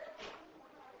something.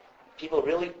 People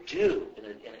really do, in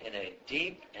a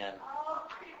deep and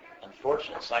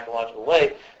unfortunate psychological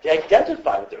way, they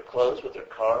identify with their clothes, with their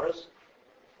cars,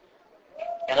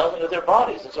 and ultimately with their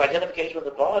bodies. And so identification with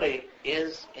the body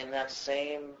is in that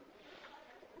same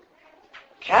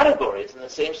category. It's in the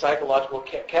same psychological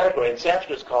category. In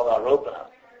Sanskrit, it's called aropana,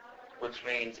 which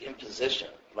means imposition,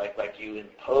 like you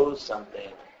impose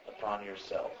something upon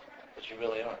yourself, but you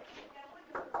really aren't.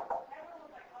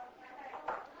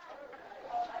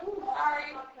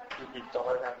 Sorry. Don't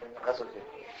let it happen. That's okay.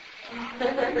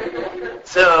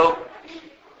 So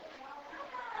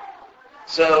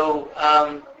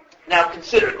now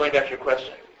consider, going back to your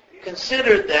question,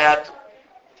 consider that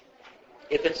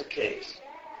if it's a case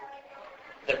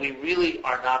that we really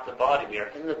are not the body, we are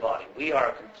in the body, we are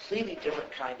a completely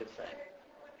different kind of thing.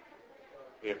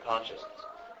 We are consciousness,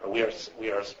 or we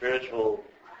are spiritual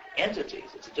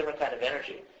entities. It's a different kind of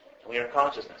energy, and we are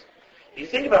consciousness. If you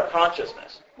think about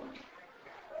consciousness,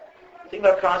 think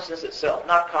about consciousness itself,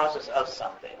 not consciousness of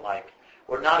something, like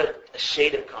we're not a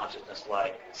shade of consciousness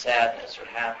like sadness or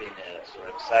happiness or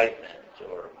excitement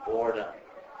or boredom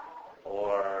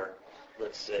or,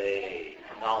 let's say,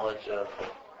 knowledge of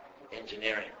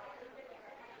engineering.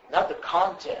 Not the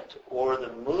content or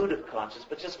the mood of consciousness,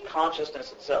 but just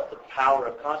consciousness itself, the power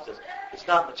of consciousness. It's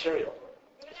not material.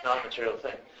 It's not a material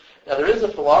thing. Now, there is a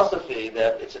philosophy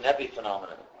that it's an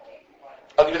epiphenomenon.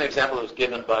 I'll give you an example that was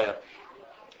given by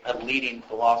a leading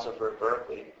philosopher at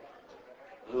Berkeley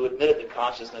who admitted that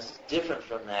consciousness is different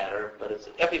from matter, but it's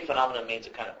an epiphenomenon means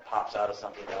it kind of pops out of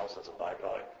something else as a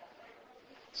byproduct.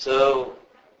 So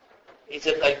he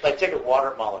said, like take a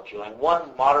water molecule, and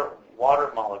one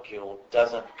water molecule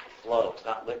doesn't flow. It's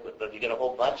not liquid, but if you get a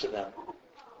whole bunch of them,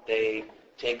 they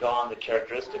take on the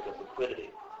characteristic of liquidity.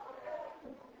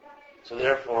 So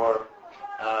therefore,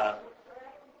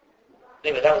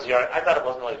 anyway, that was the argument. I thought it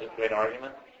wasn't really a great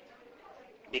argument,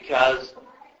 because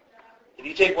if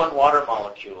you take one water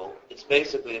molecule, it's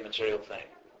basically a material thing.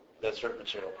 It has certain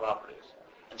material properties.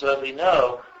 And so as we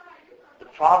know, the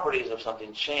properties of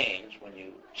something change when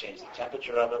you change the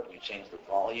temperature of it, when you change the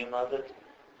volume of it,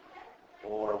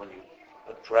 or when you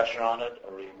put pressure on it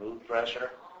or remove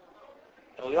pressure.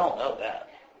 And we all know that.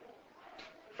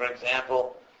 For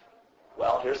example,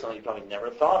 well, here's something you probably never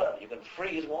thought of. You can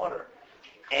freeze water.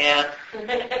 And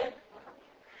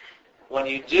when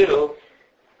you do,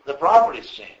 the properties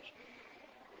change,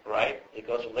 right? It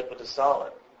goes from liquid to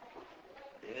solid.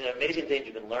 There are amazing things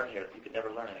you can learn here that you could never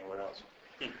learn anywhere else.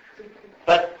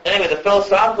 But anyway, the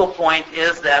philosophical point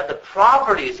is that the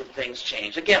properties of things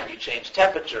change. Again, when you change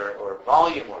temperature or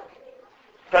volume or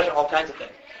pressure, all kinds of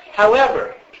things.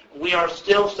 However, we are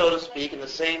still, so to speak, in the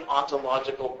same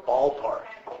ontological ballpark.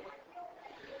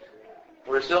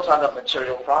 We're still talking about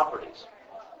material properties.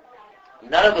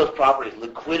 None of those properties,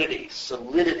 liquidity,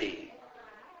 solidity,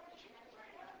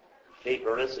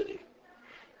 vaporicity,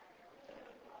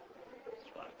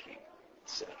 just want to keep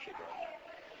symmetry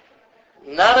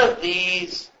going. None of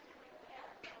these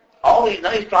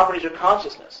properties are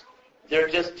consciousness. They're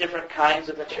just different kinds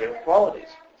of material qualities.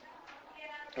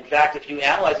 In fact, if you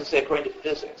analyze and say according to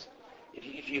physics,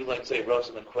 if you like say wrote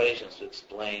some equations to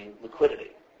explain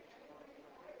liquidity,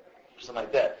 something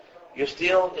like that, you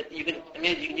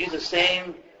can use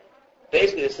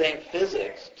basically the same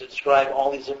physics to describe all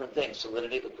these different things,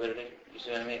 solidity, liquidity, you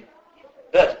see what I mean?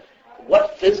 But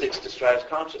what physics describes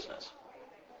consciousness?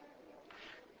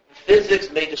 Physics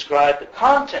may describe the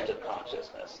content of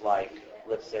consciousness, like,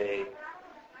 let's say,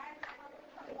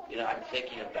 I'm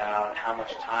thinking about how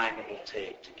much time it will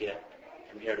take to get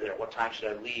from here to there. What time should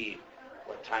I leave?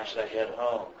 What time should I head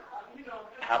home?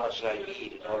 How much should I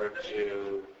eat in order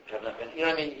to have enough?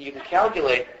 You can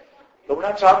calculate, but we're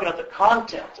not talking about the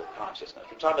content of consciousness.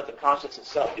 We're talking about the consciousness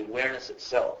itself, the awareness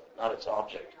itself, not its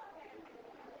object.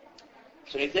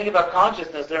 So when you think about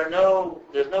consciousness, there's no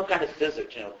kind of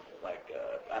physics,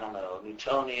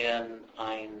 Newtonian,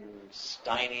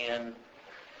 Einsteinian,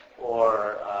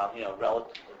 or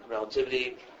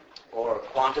relativity, or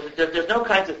quantum. There's no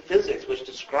kinds of physics which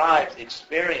describes the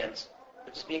experience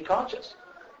of just being conscious.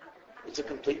 It's a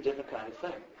complete different kind of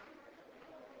thing.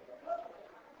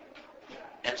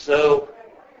 And so,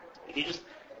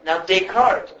 now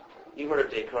Descartes, you heard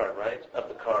of Descartes, right? Of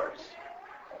the cards.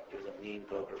 He was a mean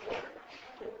poker player.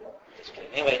 Just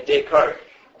kidding. Anyway, Descartes.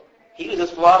 He was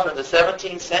this philosopher in the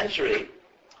 17th century.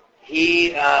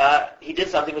 He did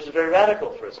something which was very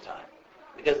radical for his time.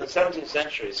 Because in the 17th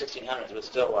century, 1600s, it was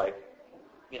still like,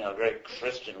 a very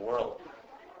Christian world.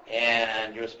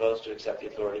 And you were supposed to accept the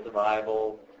authority of the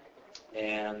Bible,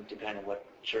 and depending on what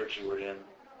church you were in,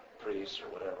 priests or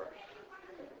whatever.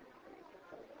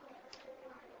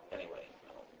 Anyway,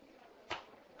 I won't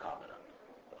comment on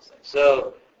those things.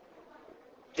 So,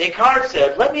 Descartes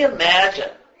said, let me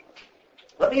imagine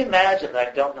that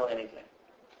I don't know anything.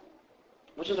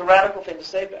 Which is a radical thing to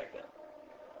say back then.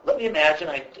 Let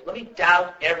me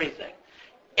doubt everything.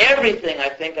 Everything I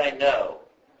think I know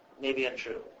may be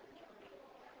untrue.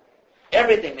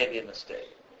 Everything may be a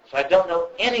mistake. So I don't know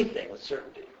anything with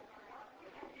certainty.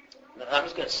 And I'm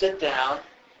just going to sit down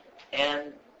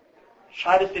and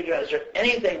try to figure out, is there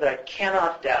anything that I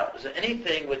cannot doubt? Is there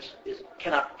anything which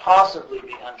cannot possibly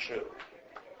be untrue?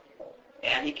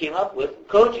 And he came up with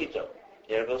cogito,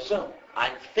 ergo sum.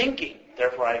 I'm thinking,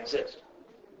 therefore I exist.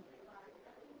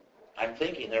 I'm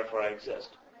thinking, therefore I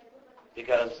exist.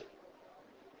 Because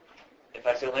if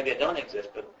I say, well, maybe I don't exist,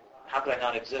 but how could I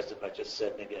not exist if I just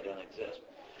said maybe I don't exist?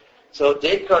 So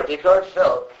Descartes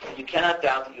felt that you cannot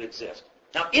doubt that you exist.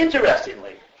 Now,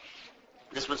 interestingly,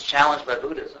 this was challenged by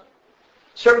Buddhism.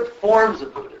 Certain forms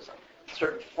of Buddhism,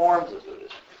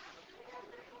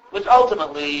 which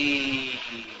ultimately,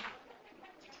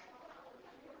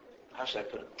 how should I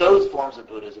put it? Those forms of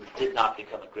Buddhism did not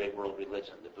become a great world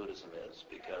religion that Buddhism is,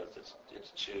 because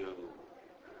it's too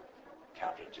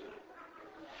counterintuitive.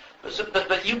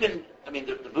 But you can,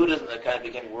 the Buddhism that kind of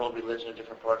became world religion in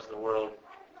different parts of the world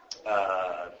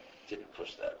didn't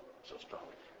push that so strongly.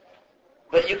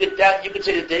 But you could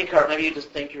say to Descartes, maybe you just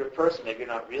think you're a person, maybe you're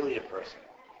not really a person.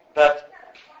 But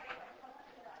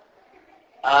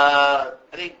I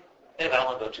think, anyway, I don't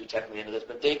want to go too technically into this,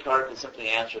 but Descartes could simply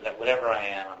answer that whatever I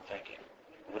am, I'm thinking.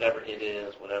 Whatever it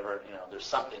is, there's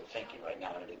something thinking right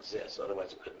now and it exists,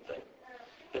 otherwise it couldn't think.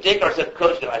 But Descartes said,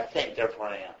 cogito, I think, therefore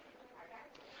I am.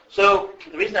 So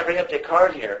the reason I bring up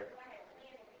Descartes here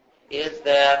is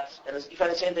that, and you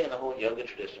find the same thing in the whole yoga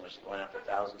tradition, which is going on for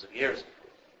thousands of years,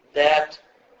 that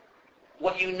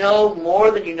what you know more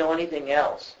than you know anything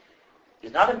else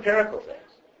is not empirical things.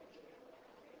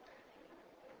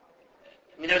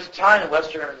 There's a time in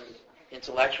Western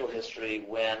intellectual history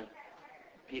when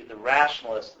the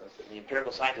rationalists and the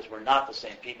empirical scientists were not the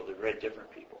same people. They're very different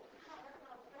people.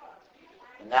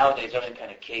 And nowadays, everything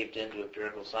kind of caved into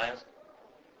empirical science.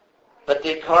 But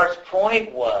Descartes'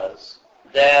 point was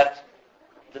that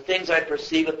the things I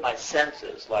perceive with my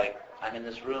senses, like I'm in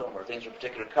this room or things of a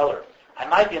particular color, I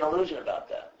might be an illusion about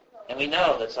that. And we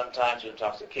know that sometimes through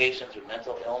intoxication, through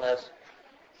mental illness,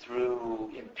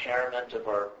 through impairment of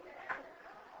our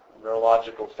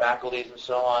neurological faculties and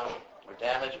so on, or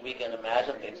damage, we can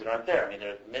imagine things that aren't there.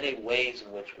 There are many ways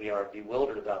in which we are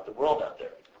bewildered about the world out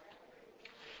there.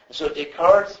 And so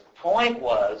Descartes' point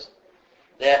was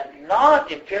that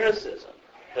not empiricism,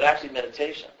 but actually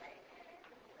meditation,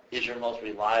 is your most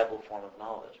reliable form of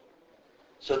knowledge.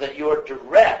 So that your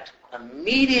direct,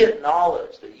 immediate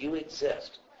knowledge that you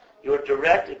exist, your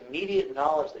direct, immediate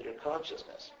knowledge that you're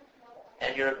consciousness,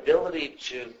 and your ability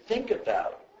to think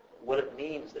about what it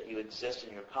means that you exist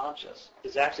in your conscious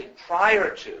is actually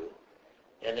prior to,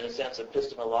 and in a sense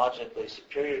epistemologically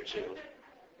superior to,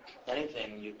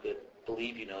 anything you could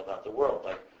believe you know about the world.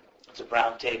 Like, it's a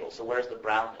brown table. So where's the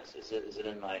brownness? Is it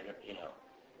in my,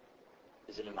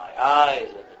 is it in my eye?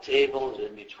 Is it in the table? Is it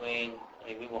in between?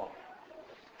 We won't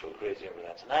go crazy over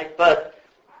that tonight. But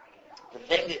the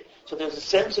thing that, so there's a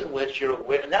sense in which you're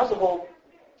aware, and that was the whole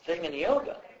thing in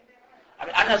yoga.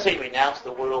 I'm not saying renounce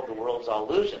the world's all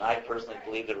illusion. I personally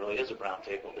believe there really is a brown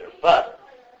table there. But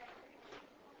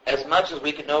as much as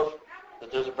we can know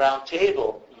that there's a brown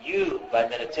table, you, by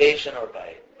meditation or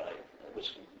by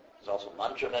which is also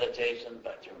mantra meditation,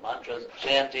 through mantras and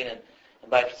chanting, and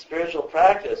by spiritual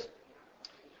practice,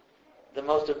 the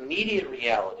most immediate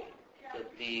reality,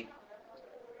 the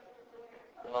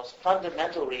most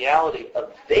fundamental reality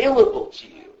available to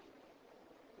you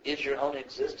is your own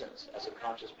existence as a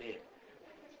conscious being.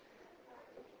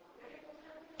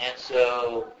 And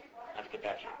so, I have to get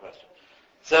back to your question.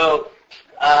 So,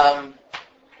 I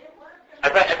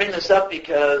bring this up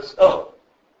because, I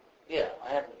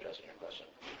haven't addressed your question.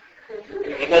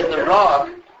 Because the rock,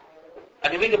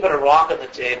 we could put a rock on the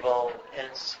table,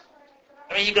 and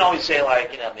you can always say,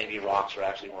 maybe rocks are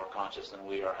actually more conscious than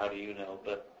we are. How do you know?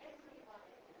 But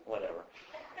whatever.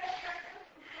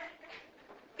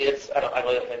 I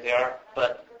really don't think they are.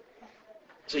 But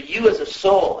so you as a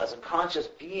soul, as a conscious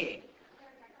being,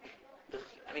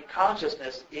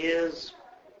 consciousness is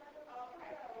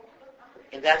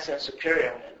in that sense,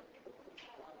 superior.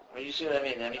 I mean, you see what I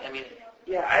mean?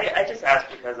 Yeah, I just asked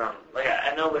because like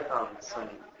I know with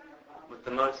with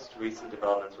the most recent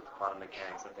developments with quantum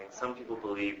mechanics and things, some people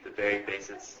believe the very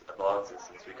basis of all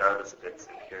existence, regardless if it's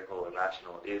empirical or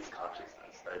rational, is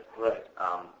consciousness. That Right.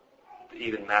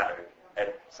 Even matter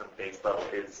at some base level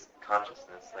is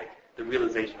consciousness, like the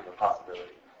realization of a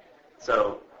possibility.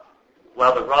 So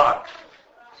while the rock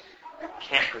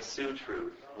can't pursue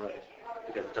truth, Right.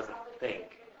 because it doesn't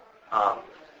think,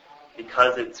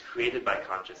 because it's created by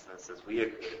consciousness, as we are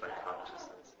created by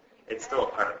consciousness, it's still a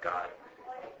part of God.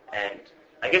 And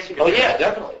I guess you could. Oh yeah,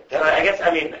 definitely.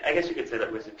 I guess you could say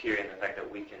that we're superior in the fact that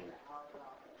we can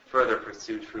further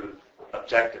pursue truth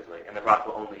objectively, and the rock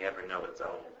will only ever know its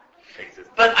own existence.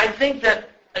 But I think that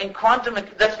in quantum,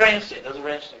 that's very interesting. Those are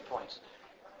very interesting points.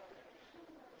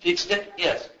 To the extent,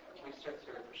 yes. Can we start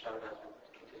sort of push out and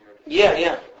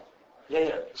continue?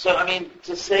 Yeah. So, I mean,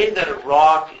 to say that a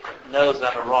rock knows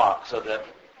I'm a rock, so that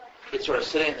it's sort of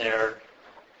sitting there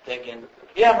thinking,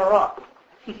 yeah, I'm a rock.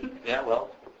 Yeah, well,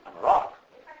 I'm a rock.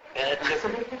 And it's just,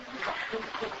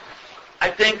 I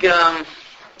think,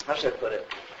 how should I put it?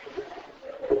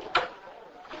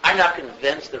 I'm not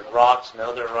convinced that rocks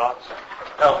know they're rocks.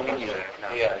 Oh, me neither.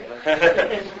 No. Yeah.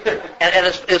 and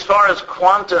as far as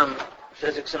quantum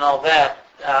physics and all that,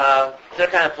 they're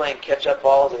kind of playing catch-up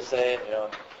ball, as they say,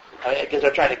 because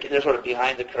they're sort of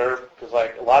behind the curve, because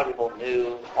like a lot of people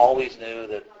always knew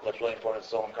that what's really important is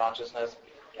soul and consciousness,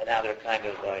 and now they're kind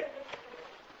of like,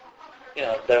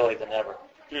 better late than never.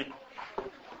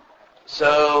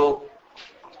 So,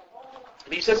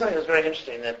 but you said something that was very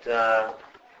interesting that,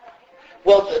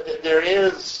 there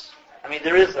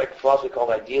is like philosophy called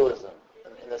idealism,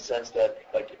 in the sense that,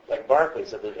 like Berkeley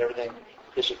said that everything,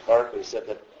 Bishop Berkeley said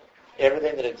that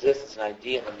everything that exists is an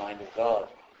idea in the mind of God.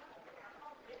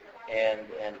 And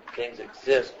things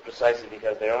exist precisely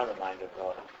because they are in the mind of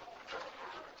God.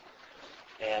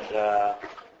 And,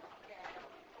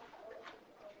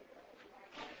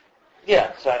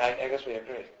 so I guess we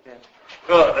agree. Yeah.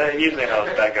 Well, usually how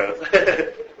that goes.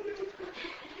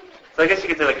 So I guess you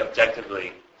could say, like,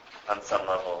 objectively, on some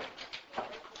level,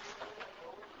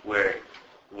 we're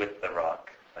with the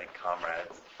rock, like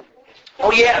comrades.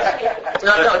 Oh, yeah.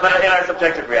 But in our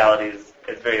subjective realities,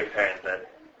 it's very apparent that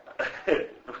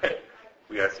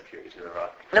we are superior to the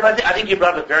rock. No, but I think you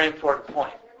brought up a very important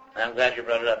point, and I'm glad you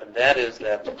brought it up, and that is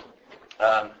that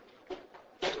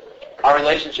our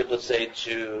relationship, let's say,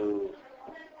 to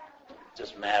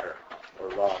just matter or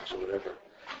rocks or whatever,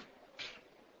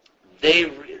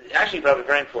 they actually brought up a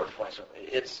very important point. So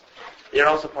they're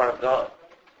also part of God.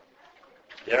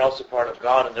 They're also part of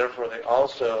God, and therefore they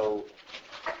also,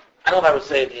 I don't know if I would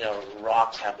say,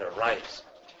 rocks have their rights,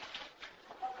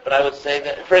 but I would say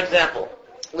that, for example,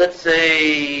 let's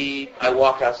say I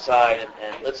walk outside,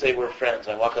 and let's say we're friends.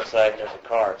 I walk outside, and there's a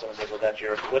car. Someone says, well, that's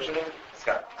your, what's your name?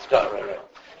 Scott. Scott, right.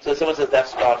 So someone says,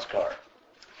 that's Scott's car.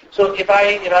 So if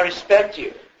I respect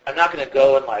you, I'm not going to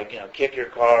go and kick your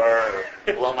car or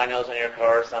blow my nose on your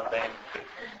car or something.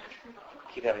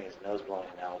 Keep having his nose blowing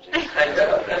analogy. Talking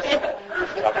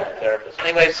to a therapist.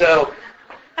 Anyway, so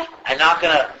I'm not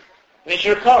going to, it's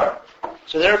your car.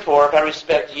 So therefore, if I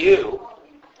respect you,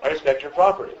 I respect your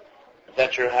property. If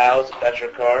that's your house, if that's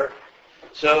your car.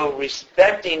 So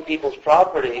respecting people's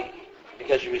property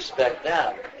because you respect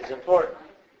them is important.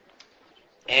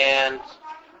 And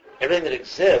everything that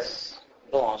exists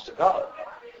belongs to God.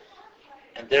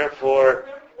 And therefore,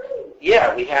 we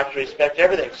have to respect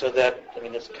everything so that,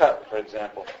 this cup, for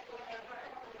example,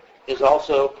 is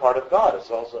also part of God.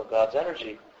 It's also God's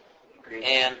energy. Green.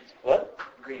 And what?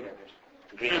 Green energy.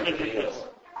 Green energy, yes.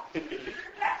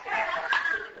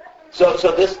 So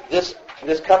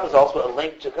this cup is also a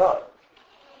link to God.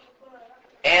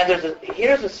 And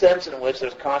here's a sense in which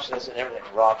there's consciousness in everything,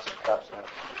 rocks and cups and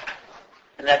everything.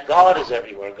 And that God is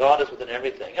everywhere. God is within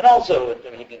everything. And also,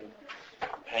 He can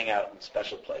hang out in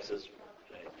special places.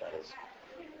 That is,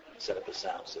 set up a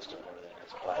sound system and everything.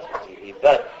 It's plasma TV.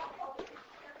 But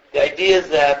the idea is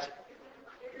that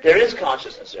there is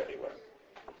consciousness everywhere.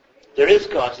 There is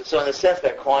consciousness. So in the sense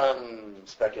that quantum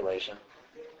speculation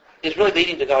is really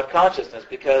leading to God consciousness,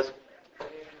 because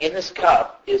in this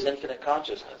cup is infinite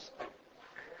consciousness.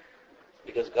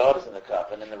 Because God is in the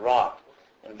cup and in the rock.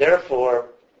 And therefore,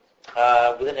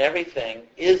 within everything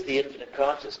is the infinite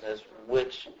consciousness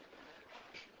which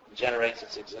generates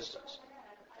its existence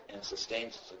and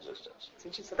sustains its existence.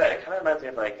 Since you said that, it kind of reminds me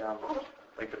of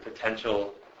like the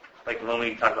potential, like when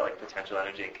we talk about like potential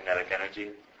energy and kinetic energy,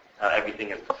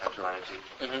 everything is potential energy.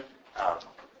 Mm-hmm.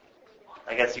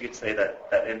 I guess you could say that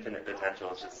infinite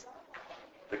potential is just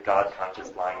the God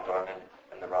conscious lying dormant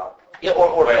in the rock. Yeah,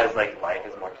 or whereas like life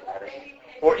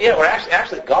Yeah, we're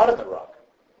actually God in the rock.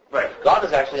 Right. God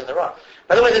is actually in the rock.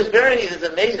 By the way, it's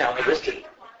amazing how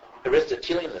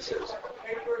Aristotelian this is.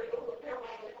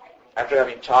 After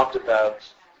having talked about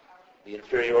the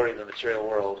inferiority of the material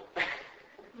world.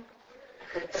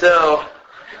 So,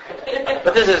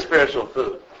 but this is spiritual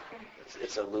food.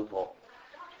 It's a loophole.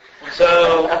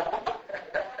 So,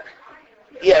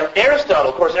 yeah,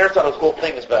 Aristotle's whole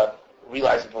thing is about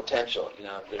realizing potential.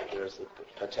 There's the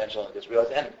potential and it gets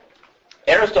realized. And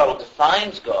Aristotle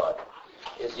defines God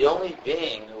as the only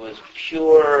being who is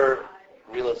pure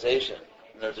realization.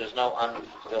 There's no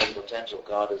unfulfilled potential.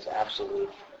 God is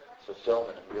absolute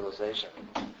fulfillment and realization.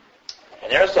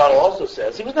 And Aristotle also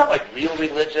says, he was not like real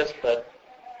religious, but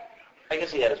I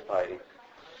guess he had his piety.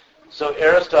 So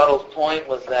Aristotle's point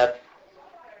was that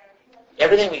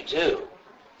everything we do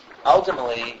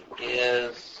ultimately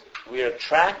is we're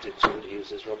attracted to use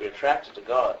this word, we're attracted to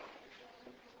God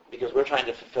because we're trying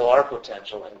to fulfill our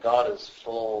potential and God is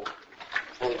fully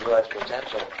realized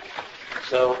potential.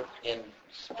 So in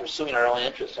pursuing our own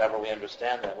interests, however we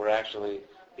understand that, we're actually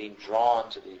being drawn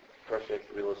to the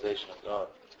perfect realization of God.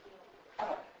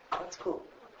 Oh, that's cool.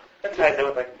 That ties in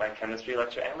with my chemistry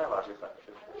lecture and my logic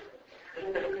lecture.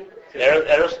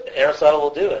 Aristotle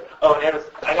will do it. Oh, and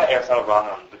I got Aristotle wrong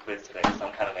on the quiz today, so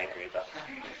I'm kind of angry about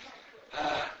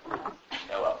that.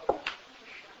 Oh well.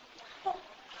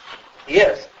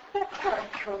 Yes.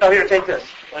 Oh, here, take this.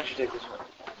 Why don't you take this one?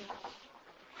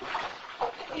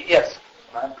 Yes.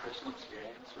 My personal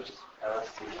experience was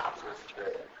LSD was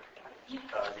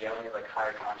the only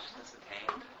higher consciousness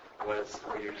attained was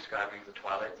what you're describing as the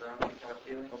Twilight Zone kind of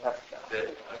feeling.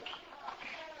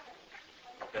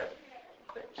 That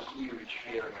huge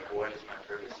feeling of what is my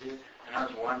purpose here. And I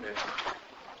was wondering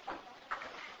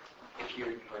if you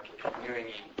knew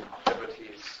any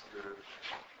devotees who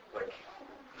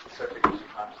surfing into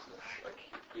consciousness,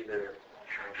 either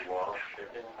during the wall,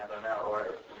 I don't know,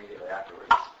 or immediately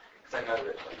afterwards. Because I know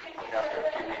that after a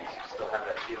few weeks you still have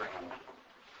that feeling.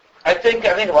 I think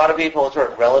a lot of people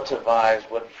sort of relativize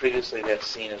what previously they've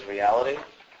seen as reality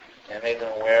and made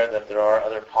them aware that there are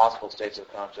other possible states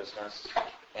of consciousness.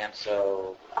 And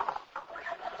so,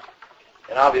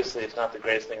 and obviously it's not the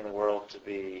greatest thing in the world to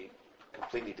be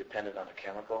completely dependent on a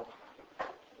chemical,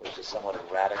 which is somewhat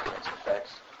erratic in its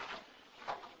effects,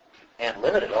 and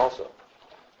limited also.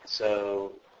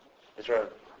 So it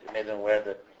made them aware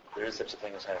that there is such a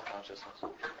thing as higher consciousness.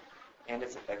 And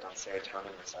its effect on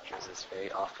serotonin receptors is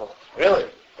very awful. Really?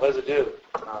 What does it do?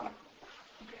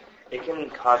 It can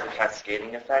cause a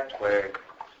cascading effect where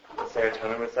the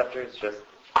serotonin receptors just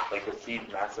receive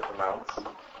massive amounts,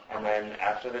 and then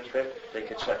after the trip, they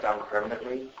could shut down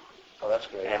permanently. Oh, that's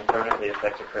great. And permanently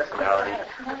affect your personality.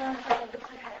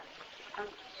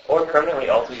 Or permanently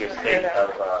alter your state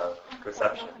of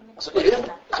reception. So it is.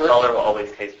 Color will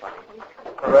always taste funny.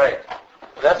 Right.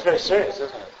 That's very serious,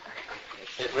 isn't it?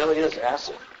 It really is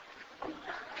acid.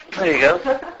 There you go.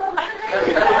 Why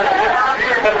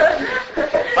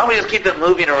don't we just keep it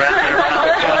moving around and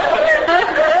around?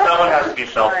 Someone has to be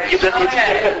selfish.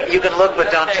 You can look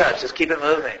but don't touch. Just keep it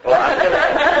moving. Well,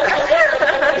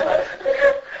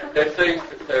 They're so used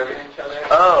to serving each other.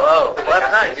 Oh, well,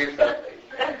 that's nice. Do something.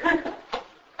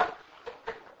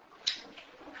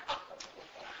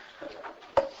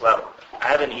 Well, I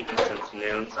haven't eaten since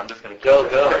noon, so I'm just going to Go.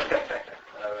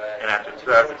 All right. And after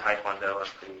 2 hours of Taekwondo, I'm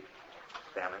pretty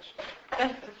famished.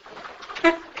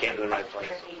 Came to the right place.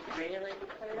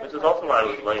 Which is also why I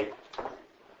was late.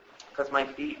 Because my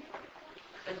feet,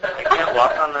 I can't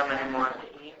walk on them anymore.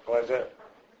 Why is that?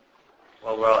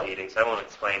 Well, we're all eating, so I won't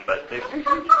explain, but they... I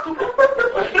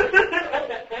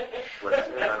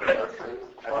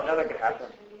don't know that could happen.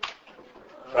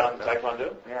 From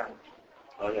Taekwondo? Yeah.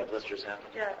 Oh, yeah, blisters happen.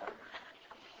 Yeah.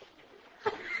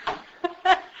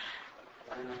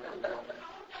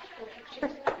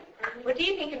 What do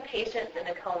you think of patients in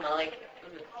a coma,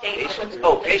 states? Patients?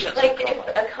 Oh, patients in a coma.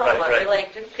 A coma, Right.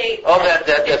 or just states. Oh, that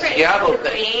different Schiavo states of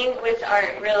thing. being, which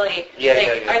aren't really. Yeah.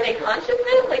 Are they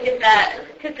consciousness? Is that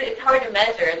because it's hard to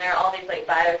measure, and there are all these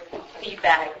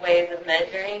biofeedback ways of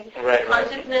measuring Right.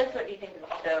 consciousness? What do you think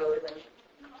of those?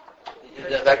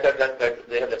 They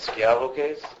have that Schiavo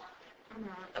case?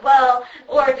 Well,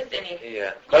 or just any.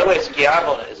 Yeah. By the way,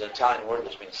 Schiavo is an Italian word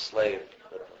which means slave.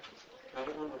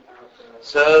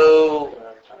 So,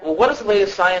 what does the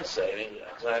latest science say?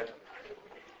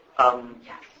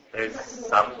 There's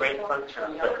some brain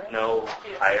function, but no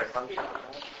higher function.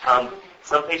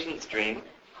 Some patients dream,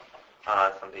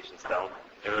 some patients don't.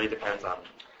 It really depends on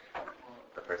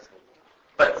the person.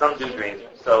 But some do dream,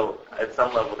 so at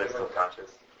some level they're still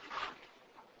conscious.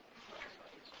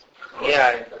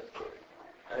 Yeah.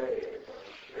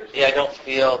 There's Yeah, I don't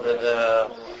feel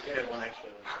that.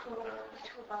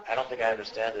 I don't think I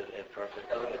understand it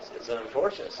perfectly. It's an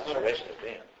unfortunate situation to be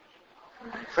in.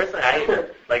 Personally,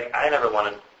 I never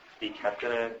want to be kept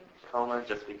in a coma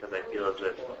just because I feel as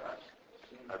if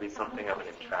that'd be something of an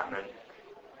entrapment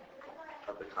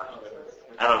of the consciousness.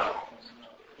 I don't know.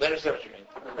 I understand what you mean.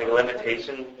 Like a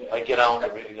limitation. Like get on to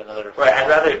read another. Right, I'd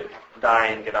rather die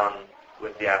and get on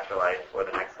with the afterlife or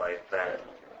the next life than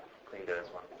cling to this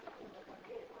one.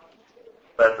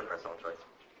 But that's a personal choice.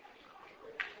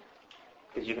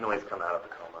 Because you can always come out of the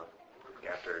coma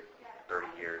after 30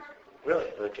 years. Really?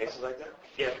 Are there cases like that?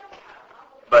 Yeah.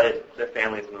 But the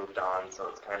family's moved on, so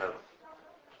it's kind of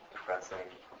depressing.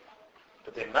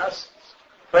 But they must.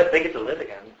 But they get to live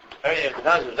again. I mean, if the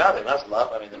family's moved on, they must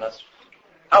love. I mean, they must.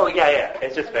 Oh, yeah.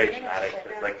 It's just very traumatic.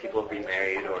 It's like people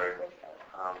remarried or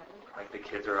like the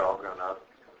kids are all grown up,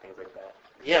 things like that.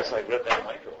 Yes, like Rip Van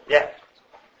Winkle. Yeah.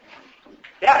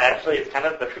 Yeah, actually, it's kind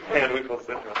of the Rip Van Winkle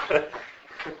syndrome.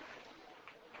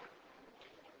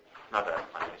 Not bad.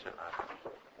 I should not.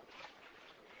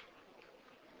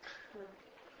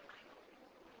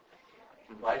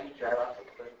 Why did you drive off a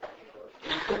cliff?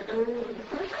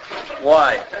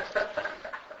 Why?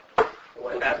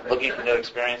 What happened? Looking for new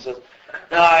experiences.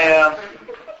 No, I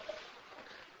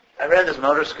rented this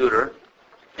motor scooter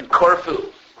in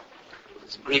Corfu.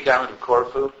 It's Greek island of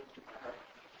Corfu.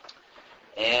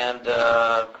 And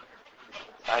I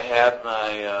had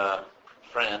my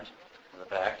friend in the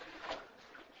back.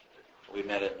 We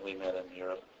met in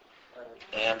Europe.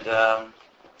 And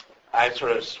I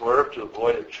sort of swerved to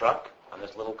avoid a truck on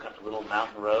this little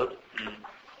mountain road.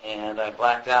 And I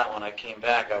blacked out. When I came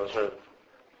back, I was sort of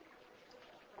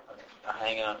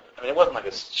hanging on. I mean, it wasn't like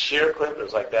a sheer cliff. It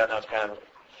was like that. And I was kind of...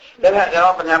 That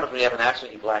often happens when you have an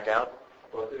accident, you black out.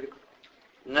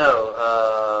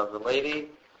 No, the lady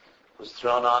was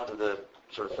thrown onto the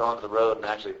road and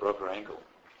actually broke her ankle.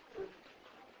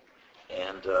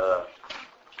 And the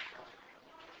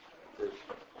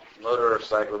motor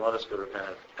scooter kind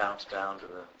of bounced down to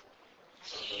the...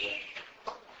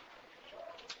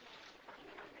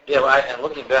 Yeah, well, and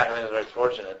looking back, I think it was very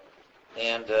fortunate.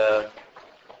 And then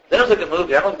it was like a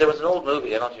movie. There was an old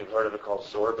movie. I don't know if you've heard of it, called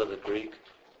Zorba the Greek.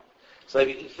 So if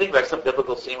you think about some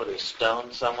biblical scene where they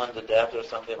stone someone to death or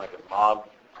something, like a mob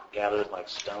gathers and like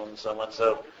stone someone.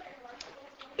 So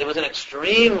it was an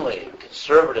extremely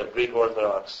conservative Greek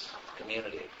Orthodox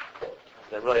community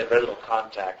that really had very little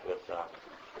contact with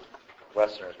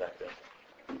Westerners back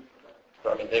then.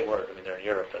 But, I mean, they were. I mean, they're in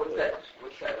Europe. What's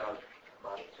that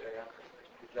monastery?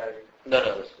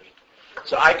 No.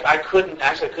 So I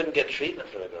couldn't get treatment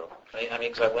for the girl. I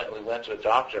mean, because we went to a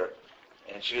doctor,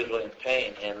 and she was really in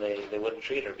pain, and they wouldn't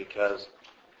treat her because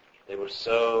they were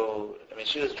so. I mean,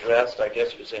 she was dressed, I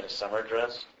guess you could say, in a summer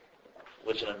dress,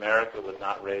 which in America would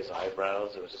not raise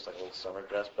eyebrows. It was just like a little summer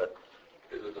dress, but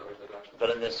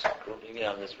in this,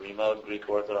 this remote Greek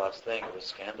Orthodox thing, it was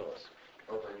scandalous.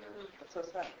 That's so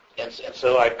sad. And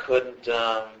so I couldn't.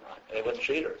 They wouldn't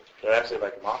treat her. They're actually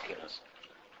like mocking us.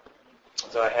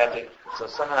 So I had to. So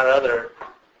somehow or other,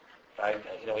 I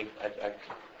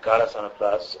got us on a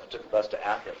bus. I took the bus to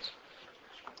Athens.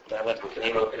 Then I went to the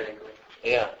Canadian.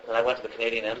 Yeah. Then I went to the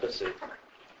Canadian Embassy.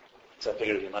 So I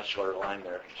figured it'd be a much shorter line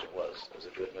there, which it was. It was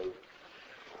a good move.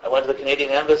 I went to the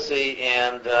Canadian Embassy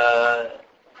and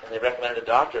they recommended a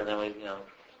doctor, and then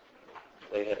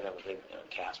they had to have a big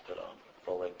cast put on,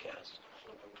 full leg cast.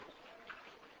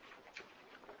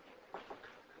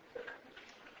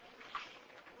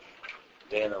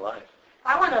 Day in the life.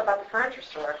 I want to know about the furniture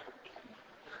store.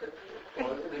 You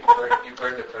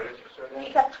burned the furniture store down?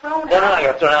 You got thrown No, out. I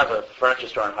got thrown out of a furniture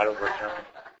store in Heidelberg, Germany.